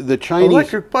 the Chinese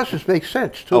Electric buses make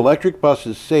sense too. electric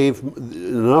buses save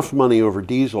enough money over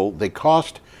diesel. They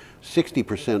cost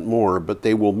 60% more, but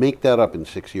they will make that up in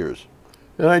 6 years.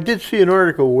 And I did see an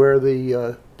article where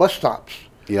the bus stops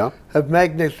Yeah. have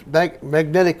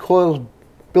magnetic coils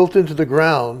built into the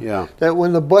ground. Yeah. That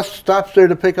when the bus stops there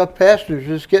to pick up passengers,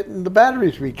 it's getting the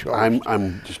batteries recharged.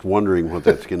 I'm just wondering what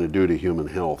that's going to do to human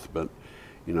health, but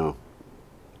you know,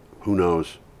 who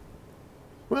knows?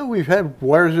 Well, we've had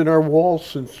wires in our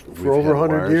walls for over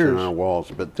 100 years. In our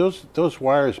walls, but those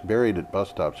wires buried at bus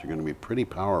stops are going to be pretty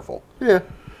powerful. Yeah.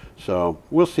 So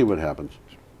we'll see what happens.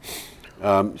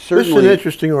 This is Certainly, an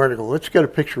interesting article. Let's get a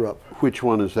picture up. which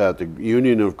one is that? The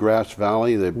Union of Grass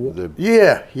Valley, the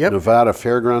Yeah, yep. Nevada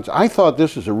Fairgrounds. I thought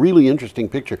this was a really interesting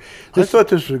picture. I thought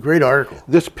this was a great article.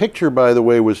 This picture, by the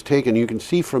way, was taken. You can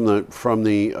see from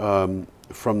the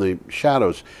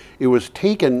shadows. It was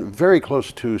taken very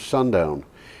close to sundown,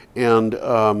 and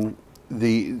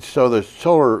the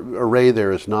solar array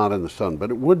there is not in the sun, but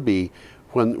it would be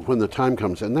when the time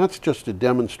comes. And that's just a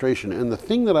demonstration. And the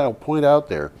thing that I'll point out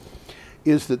there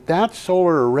is that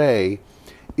solar array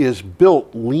is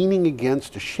built leaning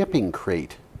against a shipping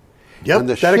crate. Yep, And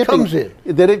the that it comes in.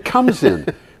 That it comes in.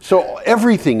 So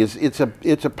everything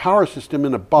it's a power system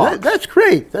in a box. That's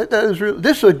great. That is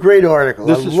this is a great article.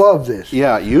 I love this.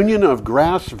 Yeah, Union of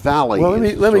Grass Valley. Well,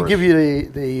 let me give you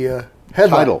the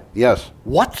headline. Title. Yes.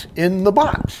 What's in the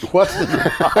box? What's in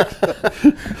the box?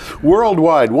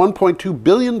 Worldwide, 1.2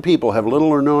 billion people have little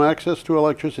or no access to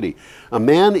electricity. A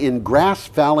man in Grass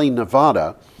Valley,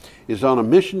 Nevada, is on a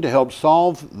mission to help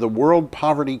solve the world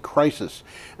poverty crisis.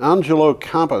 Angelo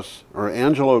Campos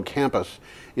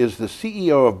is the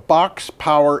CEO of Box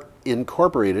Power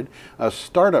Incorporated, a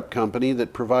startup company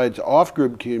that provides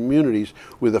off-grid communities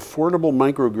with affordable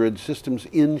microgrid systems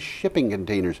in shipping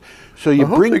containers. So you I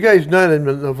hope the guy's not in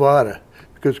Nevada,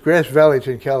 because Grass Valley's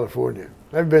in California.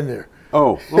 I've been there.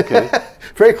 Oh, okay.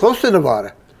 Very close to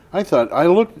Nevada. I thought I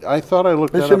looked It's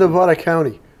that in up. Nevada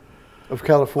County of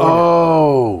California.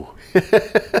 Oh,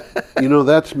 you know,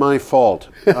 that's my fault.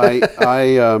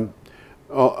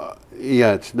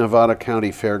 Yeah, it's Nevada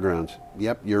County Fairgrounds.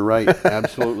 Yep, you're right.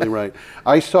 Absolutely right.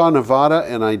 I saw Nevada,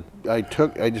 and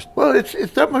Well, it's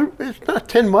not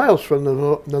 10 miles from the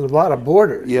Nevada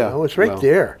border. Yeah, you know? It's right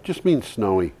there. Just means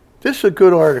snowy. This is a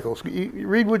good article. You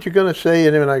read what you're going to say,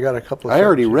 and then I got a couple of I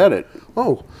already sentences. read it.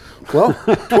 Oh, well,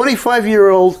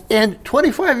 25-year-old, and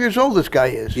 25 years old this guy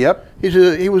is. Yep.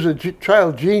 He was a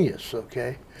child genius,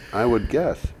 okay? I would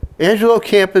guess. Angelo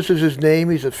Campos is his name.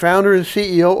 He's the founder and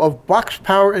CEO of Box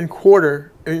Power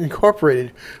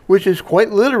Incorporated, which is quite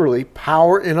literally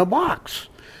power in a box.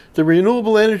 The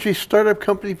renewable energy startup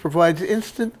company provides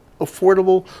instant,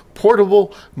 affordable,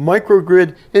 portable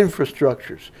microgrid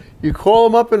infrastructures. You call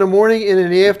them up in the morning, and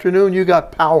in the afternoon, you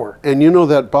got power. And you know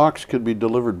that box could be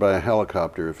delivered by a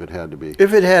helicopter if it had to be.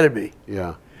 If it had to be.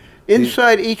 Yeah.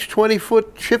 Inside each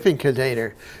 20-foot shipping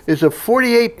container is a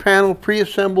 48-panel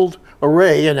pre-assembled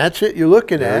array, and that's it you're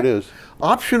looking at. There it is.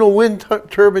 Optional wind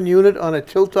turbine unit on a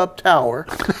tilt-up tower,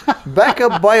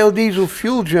 backup biodiesel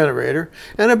fuel generator,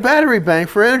 and a battery bank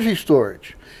for energy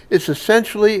storage. It's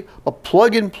essentially a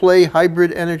plug-and-play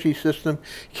hybrid energy system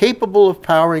capable of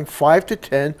powering 5 to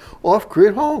 10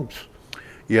 off-grid homes.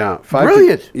 Yeah.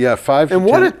 Brilliant. 5 to 10. And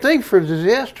what a thing for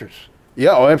disasters.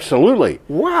 Yeah, oh, absolutely.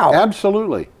 Wow.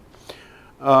 Absolutely.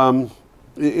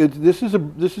 This is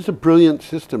a brilliant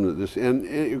system.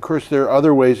 And of course there are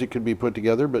other ways it could be put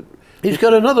together, but He's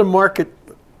got another market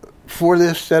for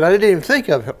this that I didn't even think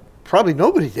of. Probably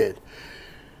nobody did.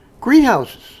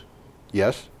 Greenhouses.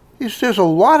 yes, There's a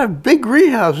lot of big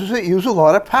greenhouses that use a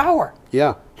lot of power.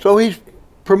 yeah, So he's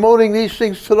promoting these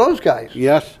things to those guys.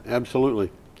 yes, absolutely.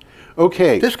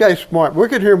 Okay, This guy's smart. We're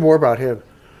going to hear more about him.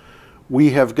 we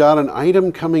have got an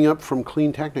item coming up from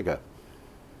Clean Technica.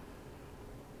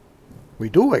 We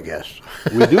do, I guess.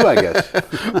 We do, I guess.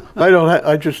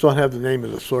 I just don't have the name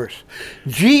of the source.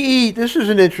 GE, this is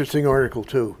an interesting article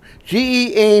too. GE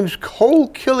aims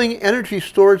coal-killing energy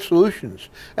storage solutions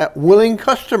at willing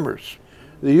customers.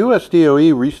 The U.S.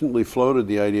 DOE recently floated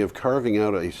the idea of carving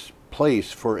out a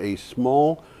place for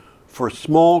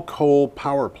small coal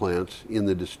power plants in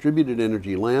the distributed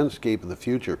energy landscape of the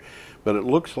future. But it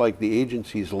looks like the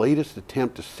agency's latest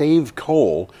attempt to save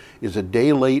coal is a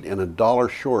day late and a dollar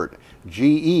short.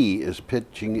 GE is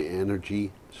pitching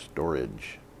energy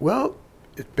storage. Well,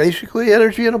 it's basically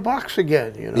energy in a box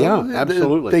again. You know? Yeah,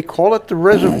 absolutely. They call it the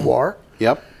reservoir.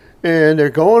 Yep. And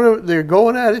they're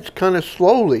going at it kind of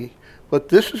slowly, but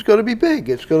this is going to be big.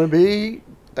 It's going to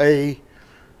be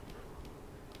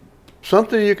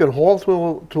something you can haul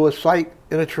to a site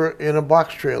in a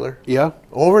box trailer. Yeah.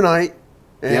 Overnight,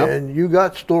 and you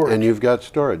got storage. And you've got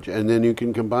storage. And then you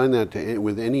can combine that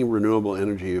with any renewable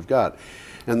energy you've got.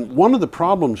 And one of the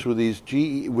problems with these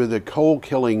with the coal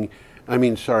killing,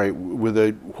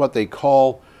 with what they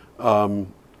call small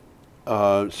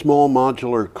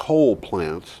modular coal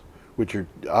plants, which are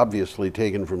obviously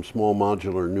taken from small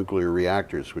modular nuclear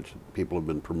reactors, which people have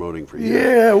been promoting for years.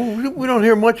 Yeah, we don't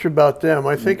hear much about them.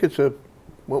 I think it's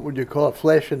what would you call it,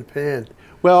 flash in the pan.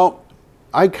 Well,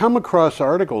 I come across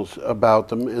articles about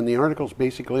them, and the articles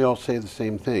basically all say the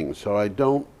same thing. So I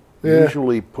don't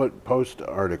usually post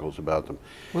articles about them.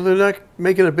 Well, they're not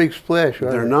making a big splash, are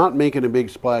they? They're not making a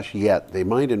big splash yet. They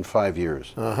might in 5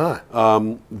 years.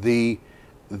 The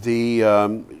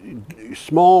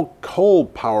small coal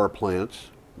power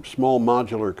plants, small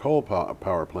modular coal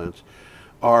power plants,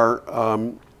 are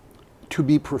to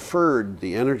be preferred,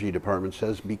 the Energy Department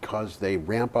says, because they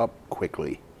ramp up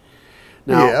quickly.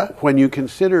 Now, when you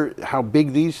consider how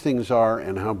big these things are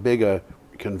and how big a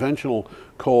conventional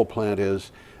coal plant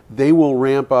is, they will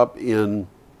ramp up in,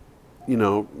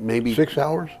 maybe 6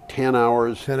 hours, 10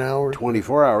 hours,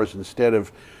 24 hours instead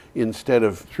of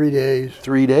 3 days.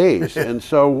 3 days. And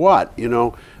so what?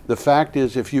 The fact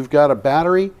is, if you've got a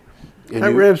battery, and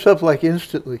that ramps up like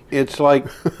instantly. It's like,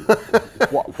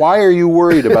 why are you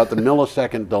worried about the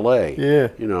millisecond delay?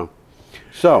 Yeah.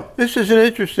 So this is an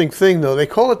interesting thing, though. They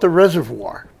call it the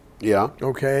reservoir. Yeah.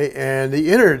 Okay, and the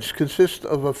innards consist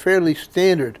of a fairly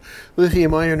standard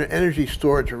lithium-ion energy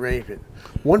storage arrangement,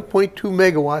 1.2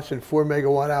 megawatts and 4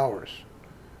 megawatt hours.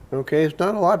 Okay, it's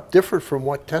not a lot different from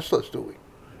what Tesla's doing.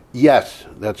 Yes,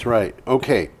 that's right.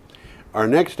 Okay, our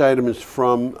next item is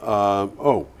from,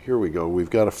 here we go. We've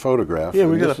got a photograph. Yeah,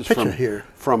 we got a picture here.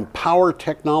 From Power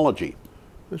Technology.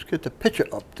 Let's get the picture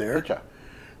up there. Picture.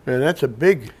 And that's a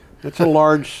big... It's a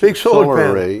large big solar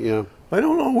panel. array, yeah. I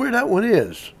don't know where that one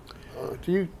is.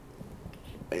 Do you?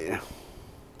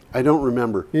 I don't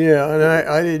remember. Yeah, and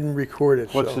I didn't record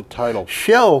it. What's the title?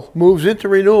 Shell moves into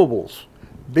renewables.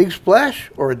 Big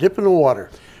splash or a dip in the water?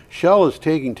 Shell is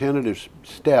taking tentative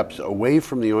steps away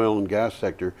from the oil and gas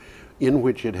sector, in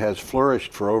which it has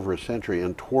flourished for over a century,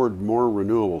 and toward more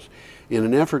renewables. In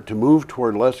an effort to move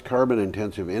toward less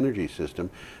carbon-intensive energy system,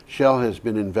 Shell has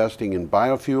been investing in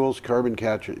biofuels, carbon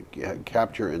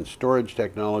capture and storage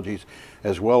technologies,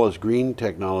 as well as green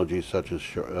technologies such as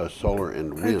solar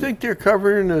and wind. I think they're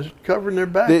covering their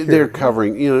back. They're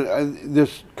covering.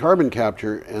 This carbon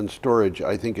capture and storage,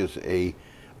 I think it's a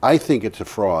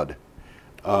fraud.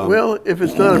 Well, if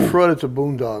it's not a fraud, it's a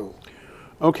boondoggle.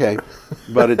 Okay,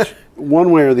 but it's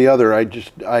one way or the other. It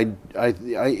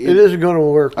isn't going to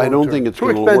work. I don't think it's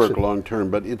going to work long term.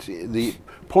 But the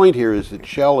point here is that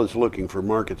Shell is looking for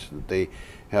markets that they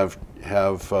have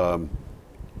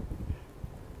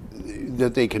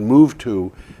that they can move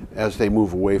to as they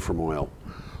move away from oil.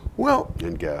 Well,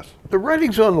 and gas. The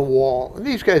writing's on the wall, and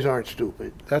these guys aren't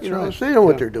stupid. That's right. So they know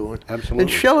what they're doing. Absolutely.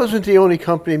 And Shell isn't the only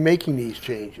company making these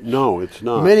changes. No, it's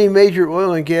not. Many major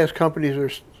oil and gas companies are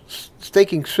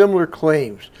staking similar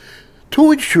claims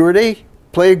to ensure they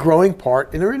play a growing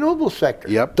part in the renewable sector.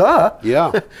 Yep. Duh.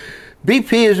 Yeah.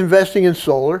 BP is investing in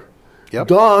solar. Yep.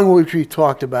 Dong, which we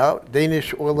talked about,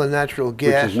 Danish oil and natural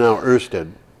gas. Which is now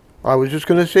Ørsted. I was just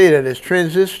going to say that it's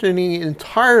transitioning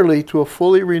entirely to a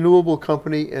fully renewable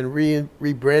company and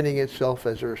rebranding itself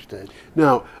as Ørsted.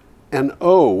 Now, an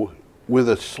O with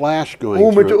a slash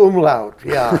going through it. Umlaut,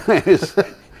 yeah.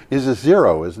 is a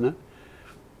zero, isn't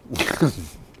it?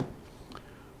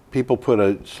 People put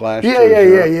a slash.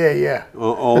 Yeah.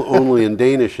 Only in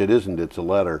Danish it isn't. It's a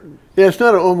letter. Yeah, it's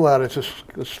not an umlaut. It's a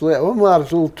slit. Umlaut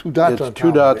is little two dots on top. It's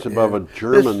two dots above a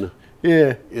German.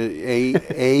 Yeah.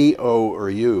 A, O, or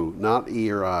U, not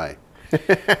E or I.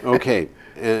 Okay.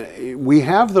 We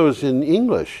have those in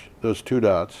English, those two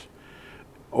dots,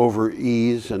 over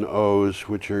E's and O's,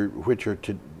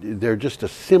 they're just a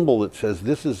symbol that says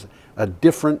this is a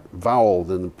different vowel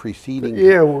than the preceding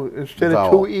well, instead of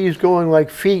two E's going like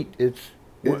feet, it's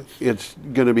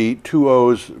going to be two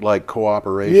O's like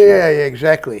cooperation. Yeah,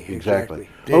 exactly.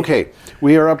 Okay,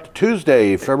 we are up to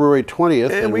Tuesday, February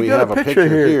 20th, and we have a picture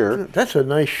here. That's a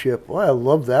nice ship. Well, I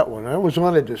love that one. I was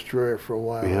on a destroyer for a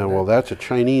while. Yeah, well, that's a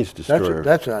Chinese destroyer.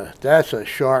 That's a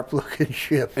sharp-looking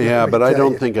ship. Yeah, but I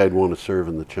don't think I'd want to serve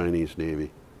in the Chinese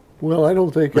Navy. Well, I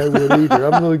don't think I would either.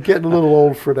 I'm getting a little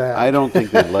old for that. I don't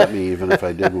think they'd let me, even if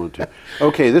I did want to.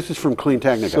 Okay, this is from Clean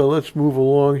Technica. So let's move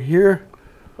along here.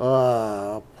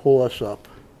 Pull us up.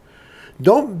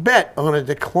 Don't bet on a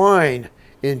decline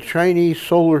in Chinese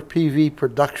solar PV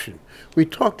production. We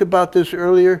talked about this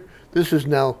earlier. This is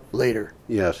now later.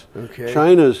 Yes. Okay.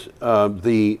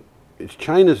 It's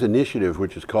China's initiative,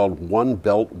 which is called One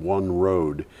Belt, One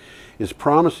Road, is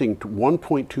promising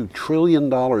 $1.2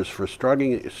 trillion for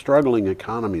struggling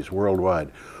economies worldwide.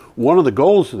 One of the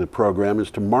goals of the program is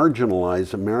to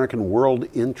marginalize American world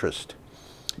influence.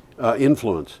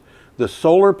 The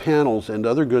solar panels and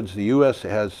other goods the U.S.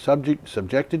 has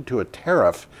subjected to a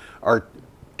tariff are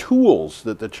tools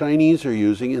that the Chinese are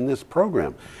using in this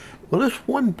program. Well, this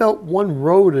One Belt, One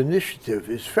Road initiative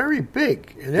is very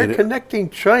big, and they're connecting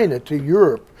China to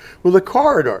Europe with a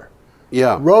corridor.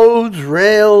 Yeah. Roads,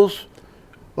 rails,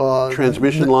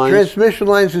 transmission lines. Transmission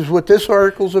lines is what this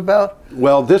article's about?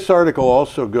 Well, this article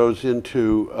also goes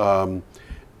into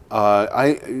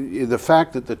the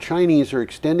fact that the Chinese are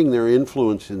extending their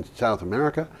influence in South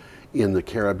America, in the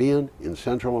Caribbean, in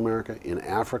Central America, in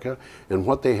Africa, and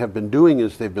what they have been doing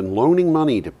is they've been loaning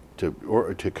money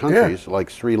to countries like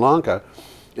Sri Lanka,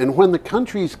 and when the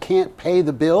countries can't pay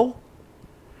the bill,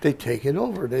 they take it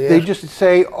over. They just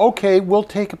say, "Okay, we'll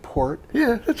take a port.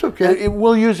 Yeah, that's okay.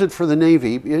 We'll use it for the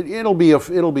Navy. It'll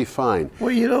be fine." Well,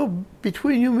 you know,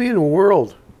 between you, me, and the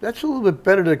world, that's a little bit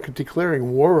better than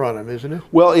declaring war on them, isn't it?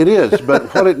 Well, it is,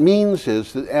 but what it means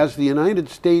is that as the United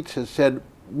States has said,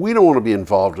 we don't want to be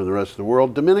involved in the rest of the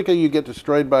world. Dominica, you get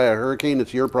destroyed by a hurricane,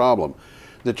 it's your problem.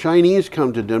 The Chinese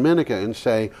come to Dominica and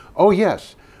say, oh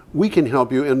yes, we can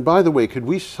help you. And by the way, could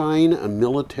we sign a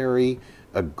military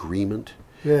agreement?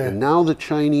 Yeah. And now the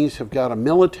Chinese have got a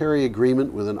military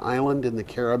agreement with an island in the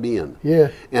Caribbean. Yeah.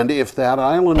 And if that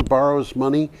island borrows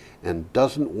money and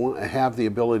doesn't have the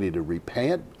ability to repay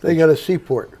it, they got a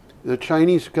seaport. The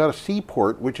Chinese got a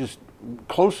seaport, which is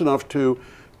close enough to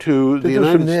the United States. They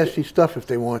do some nasty stuff if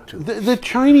they want to. The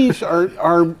Chinese are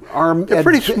they're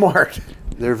pretty smart.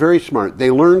 They're very smart.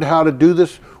 They learned how to do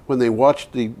this when they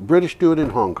watched the British do it in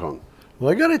Hong Kong. Well,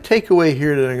 I got a takeaway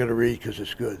here that I'm going to read because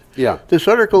it's good. Yeah. This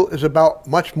article is about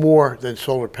much more than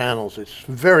solar panels. It's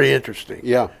very interesting.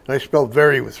 Yeah. I spelled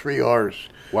very with 3 R's.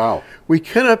 Wow. We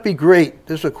cannot be great.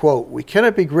 This is a quote. We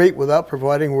cannot be great without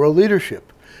providing world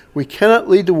leadership. We cannot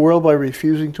lead the world by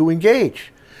refusing to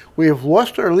engage. We have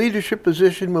lost our leadership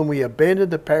position when we abandoned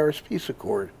the Paris Peace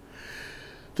Accord.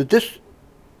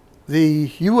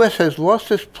 The U.S. has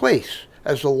lost its place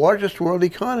as the largest world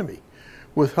economy.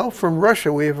 With help from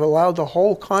Russia, we have allowed the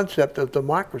whole concept of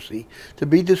democracy to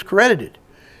be discredited.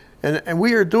 And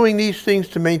we are doing these things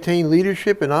to maintain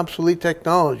leadership in obsolete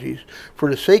technologies for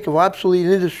the sake of obsolete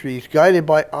industries guided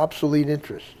by obsolete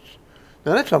interests.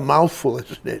 Now that's a mouthful,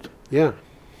 isn't it? Yeah.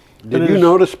 Did you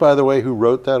notice, by the way, who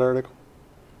wrote that article?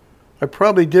 I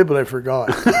probably did, but I forgot.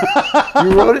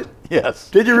 You wrote it? Yes.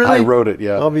 Did you really? I wrote it,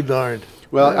 yeah. I'll be darned.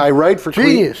 Well, I write for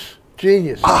Genius.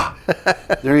 Genius. Ah,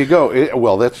 there you go.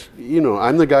 Well, that's, you know,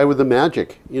 I'm the guy with the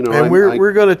magic. You know, and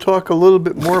we're going to talk a little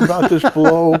bit more about this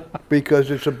below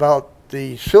because it's about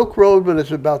the Silk Road, but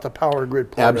it's about the power grid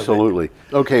part Absolutely. of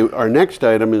it. Okay, our next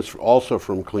item is also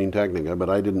from Clean Technica, but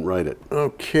I didn't write it.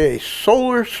 Okay,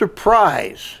 solar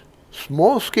surprise.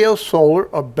 Small-scale solar,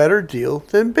 a better deal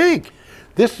than big.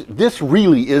 This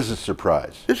really is a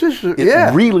surprise. It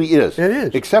really is. It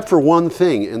is. Except for one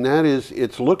thing, and that is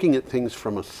it's looking at things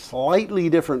from a slightly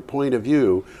different point of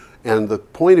view, and the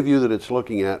point of view that it's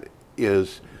looking at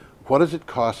is what does it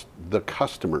cost the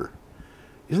customer?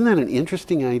 Isn't that an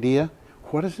interesting idea?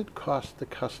 What does it cost the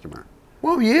customer?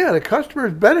 Well, yeah, the customer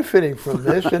is benefiting from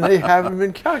this, and they haven't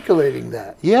been calculating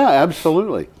that. Yeah,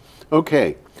 absolutely.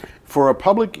 Okay, for a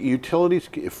public utilities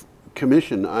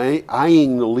commission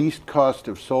eyeing the least cost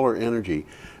of solar energy,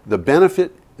 the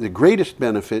greatest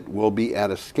benefit will be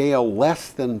at a scale less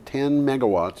than 10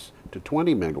 megawatts to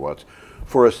 20 megawatts.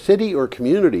 For a city or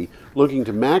community looking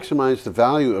to maximize the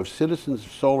value of citizens'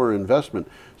 solar investment,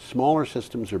 smaller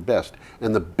systems are best.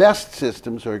 And the best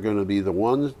systems are going to be the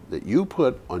ones that you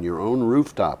put on your own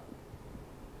rooftop.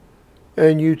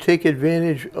 And you take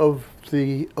advantage of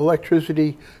the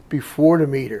electricity before the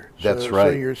meter. That's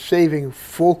right. So you're saving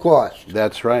full cost.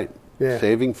 That's right. Yeah.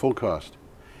 Saving full cost.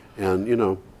 And, you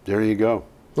know, there you go.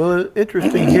 Well,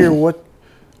 interesting here,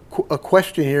 a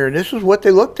question here, and this is what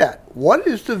they looked at. What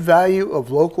is the value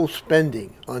of local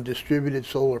spending on distributed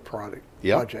solar projects?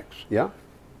 Yeah.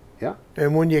 Yeah.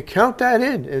 And when you count that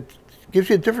in, it gives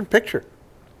you a different picture.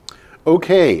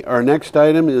 Okay, our next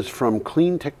item is from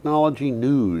Clean Technology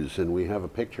News, and we have a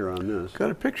picture on this. Got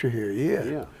a picture here, yeah.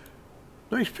 Yeah.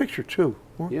 Nice picture, too.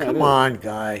 Well, yeah, come on,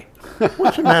 guy.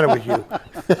 What's the matter with you?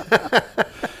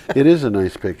 It is a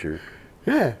nice picture.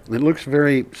 Yeah. It looks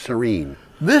very serene.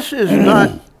 This is not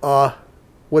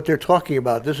what they're talking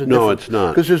about. This is no, it's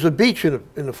not. Because there's a beach in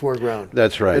the foreground.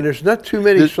 That's right. And there's not too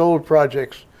many solar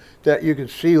projects that you can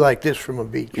see like this from a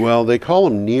beach. Well, they call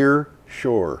them near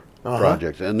shore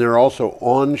projects, and they're also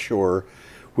onshore,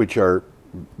 which are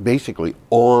basically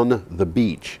on the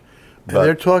beach. And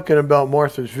they're talking about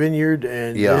Martha's Vineyard,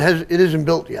 and it isn't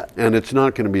built yet. And it's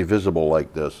not going to be visible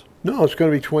like this. No, it's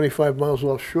going to be 25 miles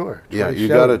offshore. Yeah, you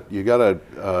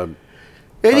gotta.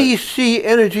 NEC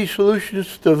Energy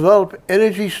Solutions develop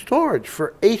energy storage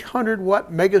for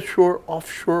 800-watt megashore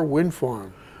offshore wind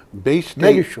farm. Bay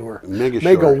State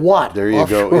Megawatt. There you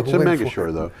go. It's a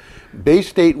megashore, though. Bay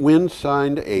State Wind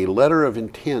signed a letter of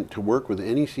intent to work with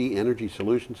NEC Energy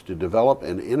Solutions to develop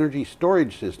an energy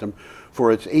storage system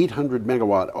for its 800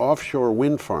 megawatt offshore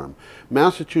wind farm.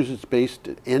 Massachusetts-based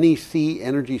NEC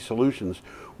Energy Solutions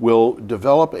will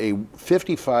develop a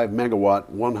 55 megawatt,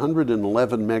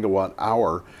 111 megawatt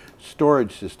hour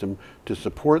storage system to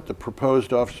support the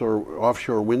proposed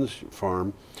offshore wind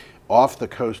farm off the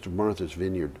coast of Martha's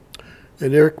Vineyard.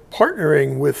 And they're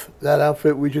partnering with that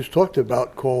outfit we just talked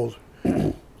about called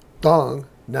Dong,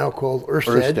 now called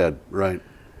Ørsted. Ørsted, right.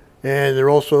 And they're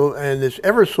also, and this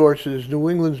Eversource is New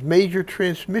England's major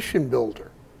transmission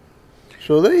builder.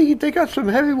 So they got some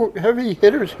heavy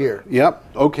hitters here. Yep.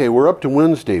 Okay, we're up to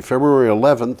Wednesday, February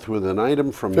 11th, with an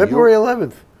item from February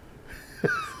 11th.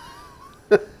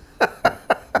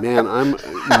 Man, I'm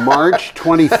March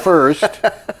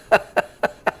 21st.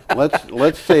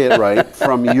 Let's say it right.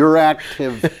 From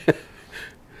Euractiv.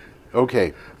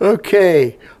 Okay.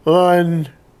 Okay. On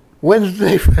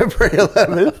Wednesday, February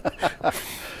 11th,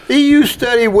 EU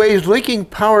study weighs linking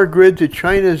power grid to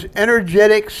China's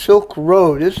energetic Silk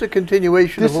Road. This is a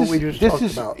continuation of what we just talked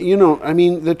about. You know, I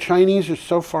mean, the Chinese are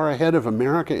so far ahead of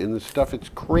America in this stuff, it's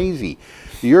crazy.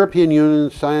 The European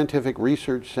Union's Scientific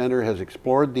Research Center has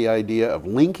explored the idea of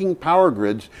linking power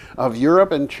grids of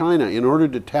Europe and China in order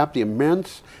to tap the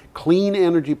immense clean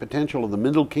energy potential of the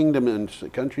Middle Kingdom and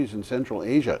countries in Central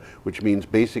Asia, which means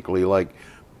basically like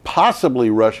possibly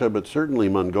Russia, but certainly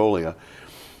Mongolia.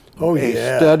 Oh, a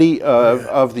study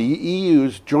of the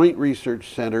EU's Joint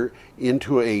Research Center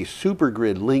into a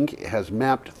supergrid link has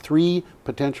mapped 3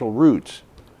 potential routes.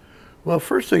 Well,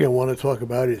 first thing I want to talk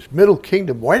about is Middle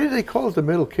Kingdom. Why do they call it the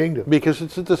Middle Kingdom? Because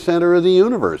it's at the center of the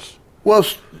universe. Well,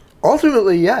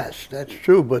 ultimately, yes, that's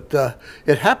true. But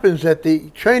it happens that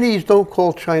the Chinese don't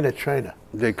call China China.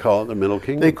 They call it the Middle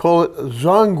Kingdom. They call it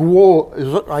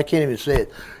Zhongguo. I can't even say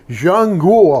it.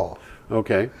 Zhongguo.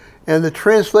 Okay. And the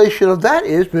translation of that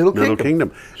is Middle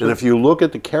Kingdom. So, and if you look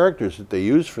at the characters that they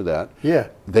use for that, yeah,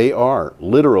 they are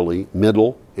literally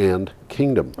middle and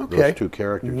kingdom, those 2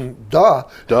 characters. Mm-hmm. Duh.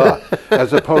 Duh.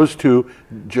 As opposed to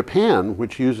Japan,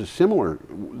 which uses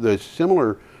the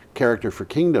similar character for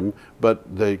kingdom,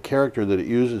 but the character that it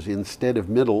uses instead of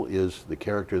middle is the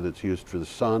character that's used for the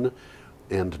sun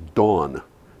and dawn.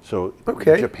 So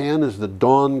Japan is the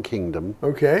Dawn Kingdom,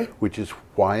 which is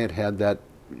why it had that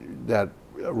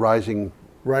rising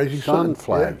sun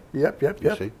flag. Yeah.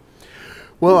 Yep. See?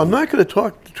 Well, I'm not going to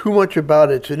talk too much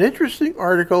about it. It's an interesting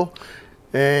article,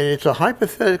 and it's a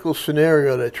hypothetical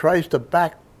scenario that tries to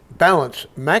balance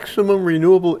maximum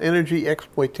renewable energy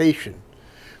exploitation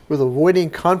with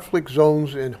avoiding conflict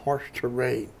zones and harsh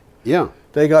terrain. Yeah.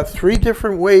 They got 3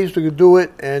 different ways to do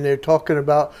it, and they're talking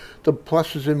about the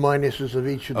pluses and minuses of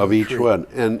each of each one.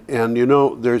 And you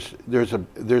know, there's a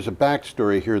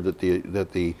backstory here that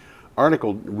the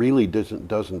article really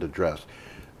doesn't address.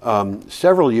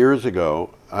 Several years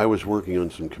ago, I was working on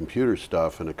some computer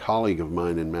stuff, and a colleague of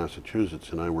mine in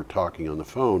Massachusetts and I were talking on the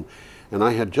phone, and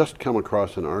I had just come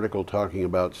across an article talking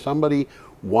about somebody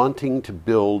wanting to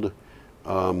build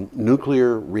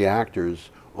nuclear reactors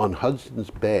on Hudson's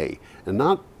Bay, and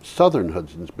not southern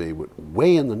Hudson's Bay, but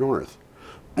way in the north.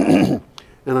 And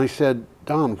I said,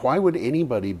 Don, why would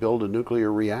anybody build a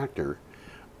nuclear reactor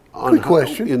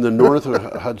in the north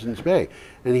of Hudson's Bay?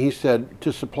 And he said,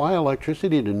 to supply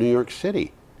electricity to New York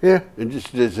City. Yeah. And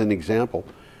just as an example.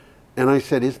 And I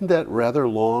said, isn't that rather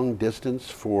long distance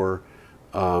for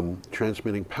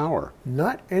transmitting power?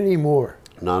 Not anymore.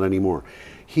 Not anymore.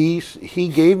 He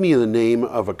gave me the name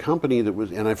of a company that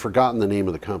was, and I've forgotten the name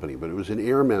of the company, but it was in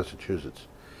Air, Massachusetts.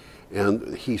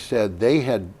 And he said they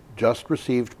had just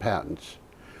received patents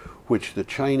which the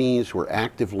Chinese were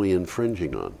actively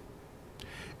infringing on.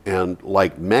 And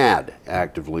like mad,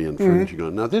 actively infringing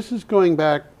on. Now this is going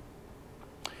back,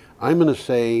 I'm going to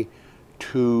say,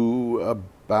 to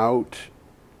about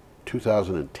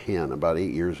 2010, about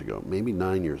 8 years ago, maybe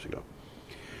 9 years ago.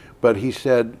 But he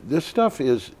said this stuff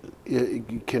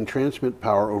it can transmit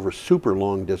power over super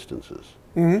long distances.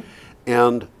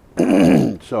 And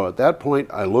so at that point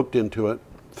I looked into it,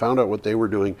 found out what they were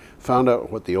doing, found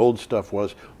out what the old stuff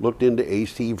was, looked into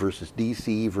AC versus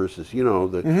DC versus, you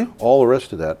know, all the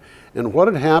rest of that. And what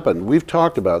had happened, we've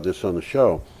talked about this on the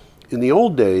show, in the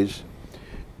old days,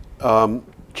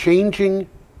 changing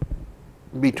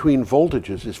between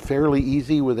voltages is fairly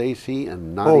easy with AC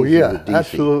and not Oh easy yeah, with DC.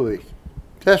 absolutely.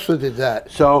 Tesla did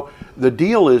that. So the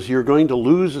deal is you're going to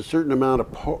lose a certain amount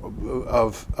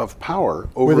of power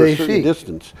over With a AC. certain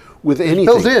distance with anything.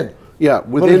 Built in. Yeah,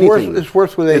 with But anything. it's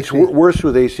worse with It's AC. worse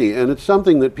with AC, and it's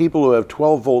something that people who have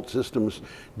 12-volt systems,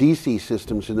 DC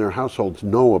systems in their households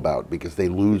know about because they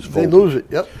lose They voltage. lose it,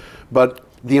 yep. But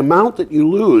the amount that you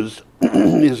lose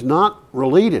is not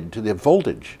related to the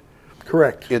voltage.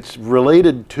 Correct. It's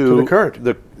related to the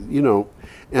current.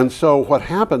 And so what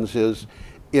happens is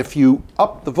if you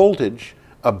up the voltage,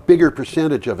 a bigger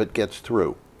percentage of it gets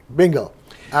through. Bingo.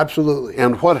 Absolutely.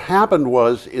 And what happened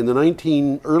was in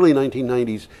the early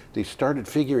 1990s, they started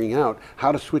figuring out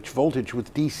how to switch voltage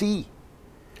with DC.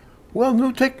 Well,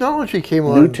 new technology came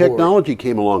on New board. technology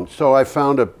came along. So I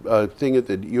found a thing at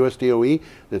the USDOE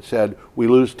that said we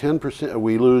lose 10%,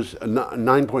 we lose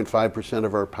 9.5%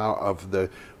 of our power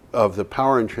of the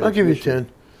power and transmission. I'll give you 10.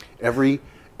 Every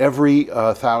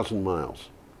 1,000 miles.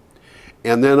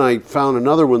 And then I found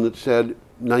another one that said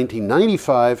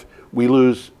 1995 we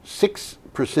lose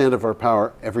 6% of our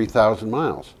power every 1,000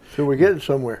 miles. So we're getting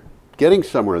somewhere. Getting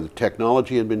somewhere. The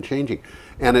technology had been changing,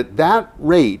 and at that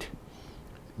rate,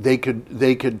 they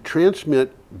could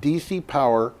transmit DC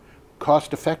power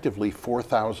cost effectively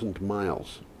 4,000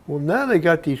 miles. Well, now they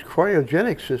got these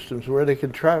cryogenic systems where they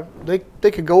can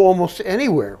they could go almost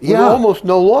anywhere with almost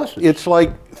no losses. It's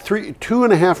like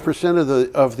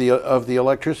 2.5% of the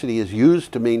electricity is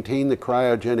used to maintain the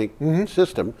cryogenic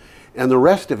system, and the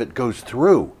rest of it goes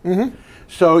through.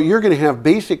 So you're going to have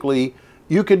basically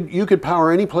you could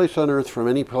power any place on Earth from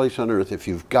any place on Earth if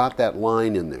you've got that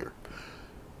line in there.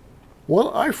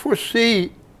 Well, I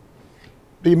foresee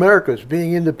the Americas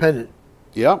being independent.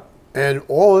 Yep. And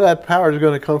all of that power is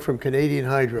going to come from Canadian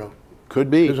hydro. Could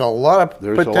be. There's a lot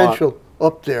of potential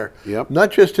up there. Yep.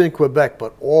 Not just in Quebec,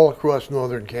 but all across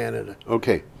northern Canada.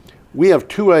 Okay. We have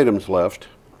 2 items left.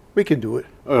 We can do it.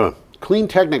 Clean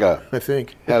Technica, I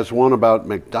think, has one about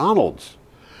McDonald's.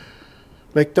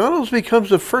 McDonald's becomes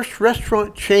the first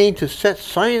restaurant chain to set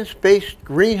science-based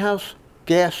greenhouse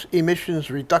gas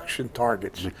emissions reduction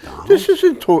targets. McDonald's? This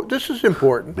is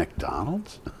important.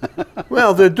 McDonald's?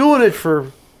 Well, they're doing it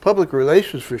for public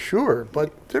relations for sure,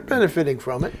 but they're benefiting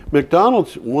from it.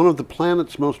 McDonald's, one of the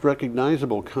planet's most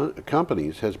recognizable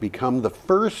companies, has become the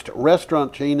first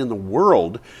restaurant chain in the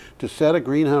world to set a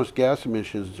greenhouse gas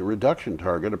emissions reduction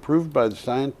target approved by the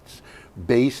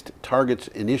Science-Based Targets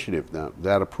Initiative. Now,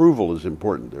 that approval is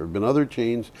important. There have been other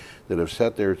chains that have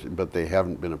set theirs, but they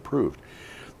haven't been approved.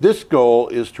 This goal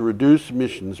is to reduce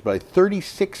emissions by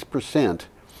 36%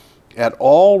 at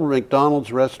all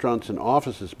McDonald's restaurants and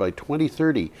offices by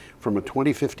 2030 from a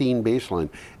 2015 baseline.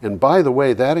 And by the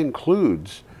way, that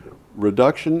includes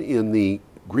reduction in the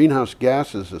greenhouse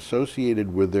gases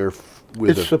associated with their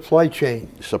supply chain.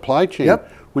 Supply chain,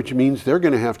 yep. Which means they're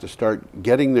going to have to start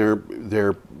getting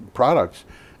their products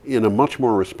in a much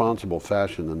more responsible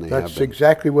fashion than they have been. That's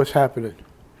exactly what's happening.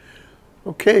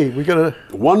 Okay, we got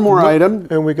one more item,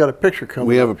 and we got a picture coming.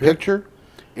 We have a picture,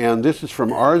 and this is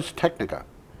from Ars Technica.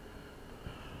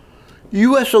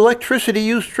 U.S. electricity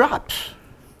use drops.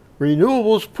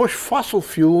 Renewables push fossil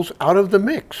fuels out of the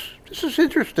mix. This is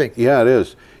interesting. Yeah, it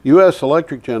is. U.S.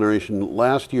 electric generation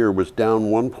last year was down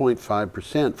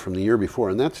 1.5% from the year before,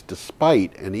 and that's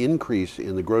despite an increase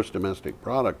in the gross domestic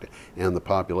product and the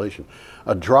population.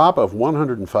 A drop of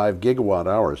 105 gigawatt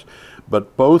hours,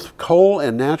 but both coal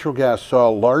and natural gas saw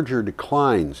larger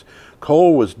declines.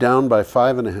 Coal was down by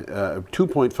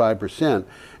 2.5%,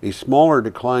 a smaller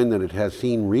decline than it has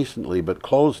seen recently, but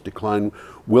coal's decline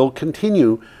will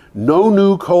continue. No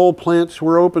new coal plants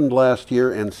were opened last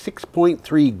year, and 6.3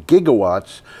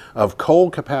 gigawatts of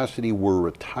coal capacity were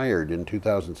retired in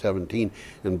 2017.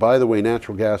 And by the way,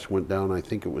 natural gas went down, I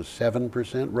think it was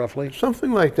 7% roughly.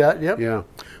 Something like that, yep. Yeah.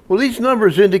 Well, these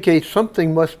numbers indicate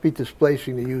something must be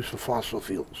displacing the use of fossil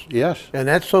fuels. Yes. And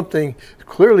that's something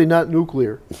clearly not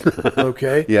nuclear,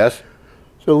 okay? Yes.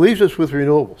 So it leaves us with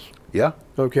renewables. Yeah.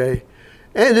 Okay.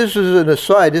 And this is an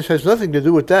aside, this has nothing to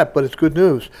do with that, but it's good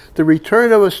news. The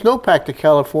return of a snowpack to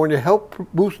California helped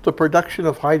boost the production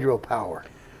of hydropower.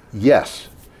 Yes,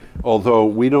 although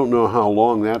we don't know how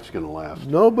long that's going to last.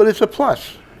 No, but it's a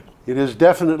plus. It is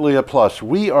definitely a plus.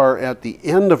 We are at the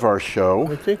end of our show.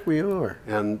 I think we are.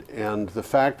 And the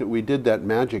fact that we did that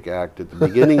magic act at the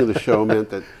beginning of the show meant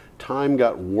that time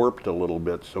got warped a little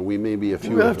bit, so we may be a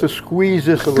few... We'll have to squeeze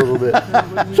this a little bit.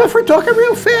 So if we're talking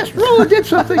real fast, roll and get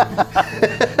something.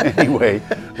 Anyway,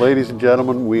 ladies and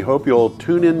gentlemen, we hope you'll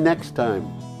tune in next time.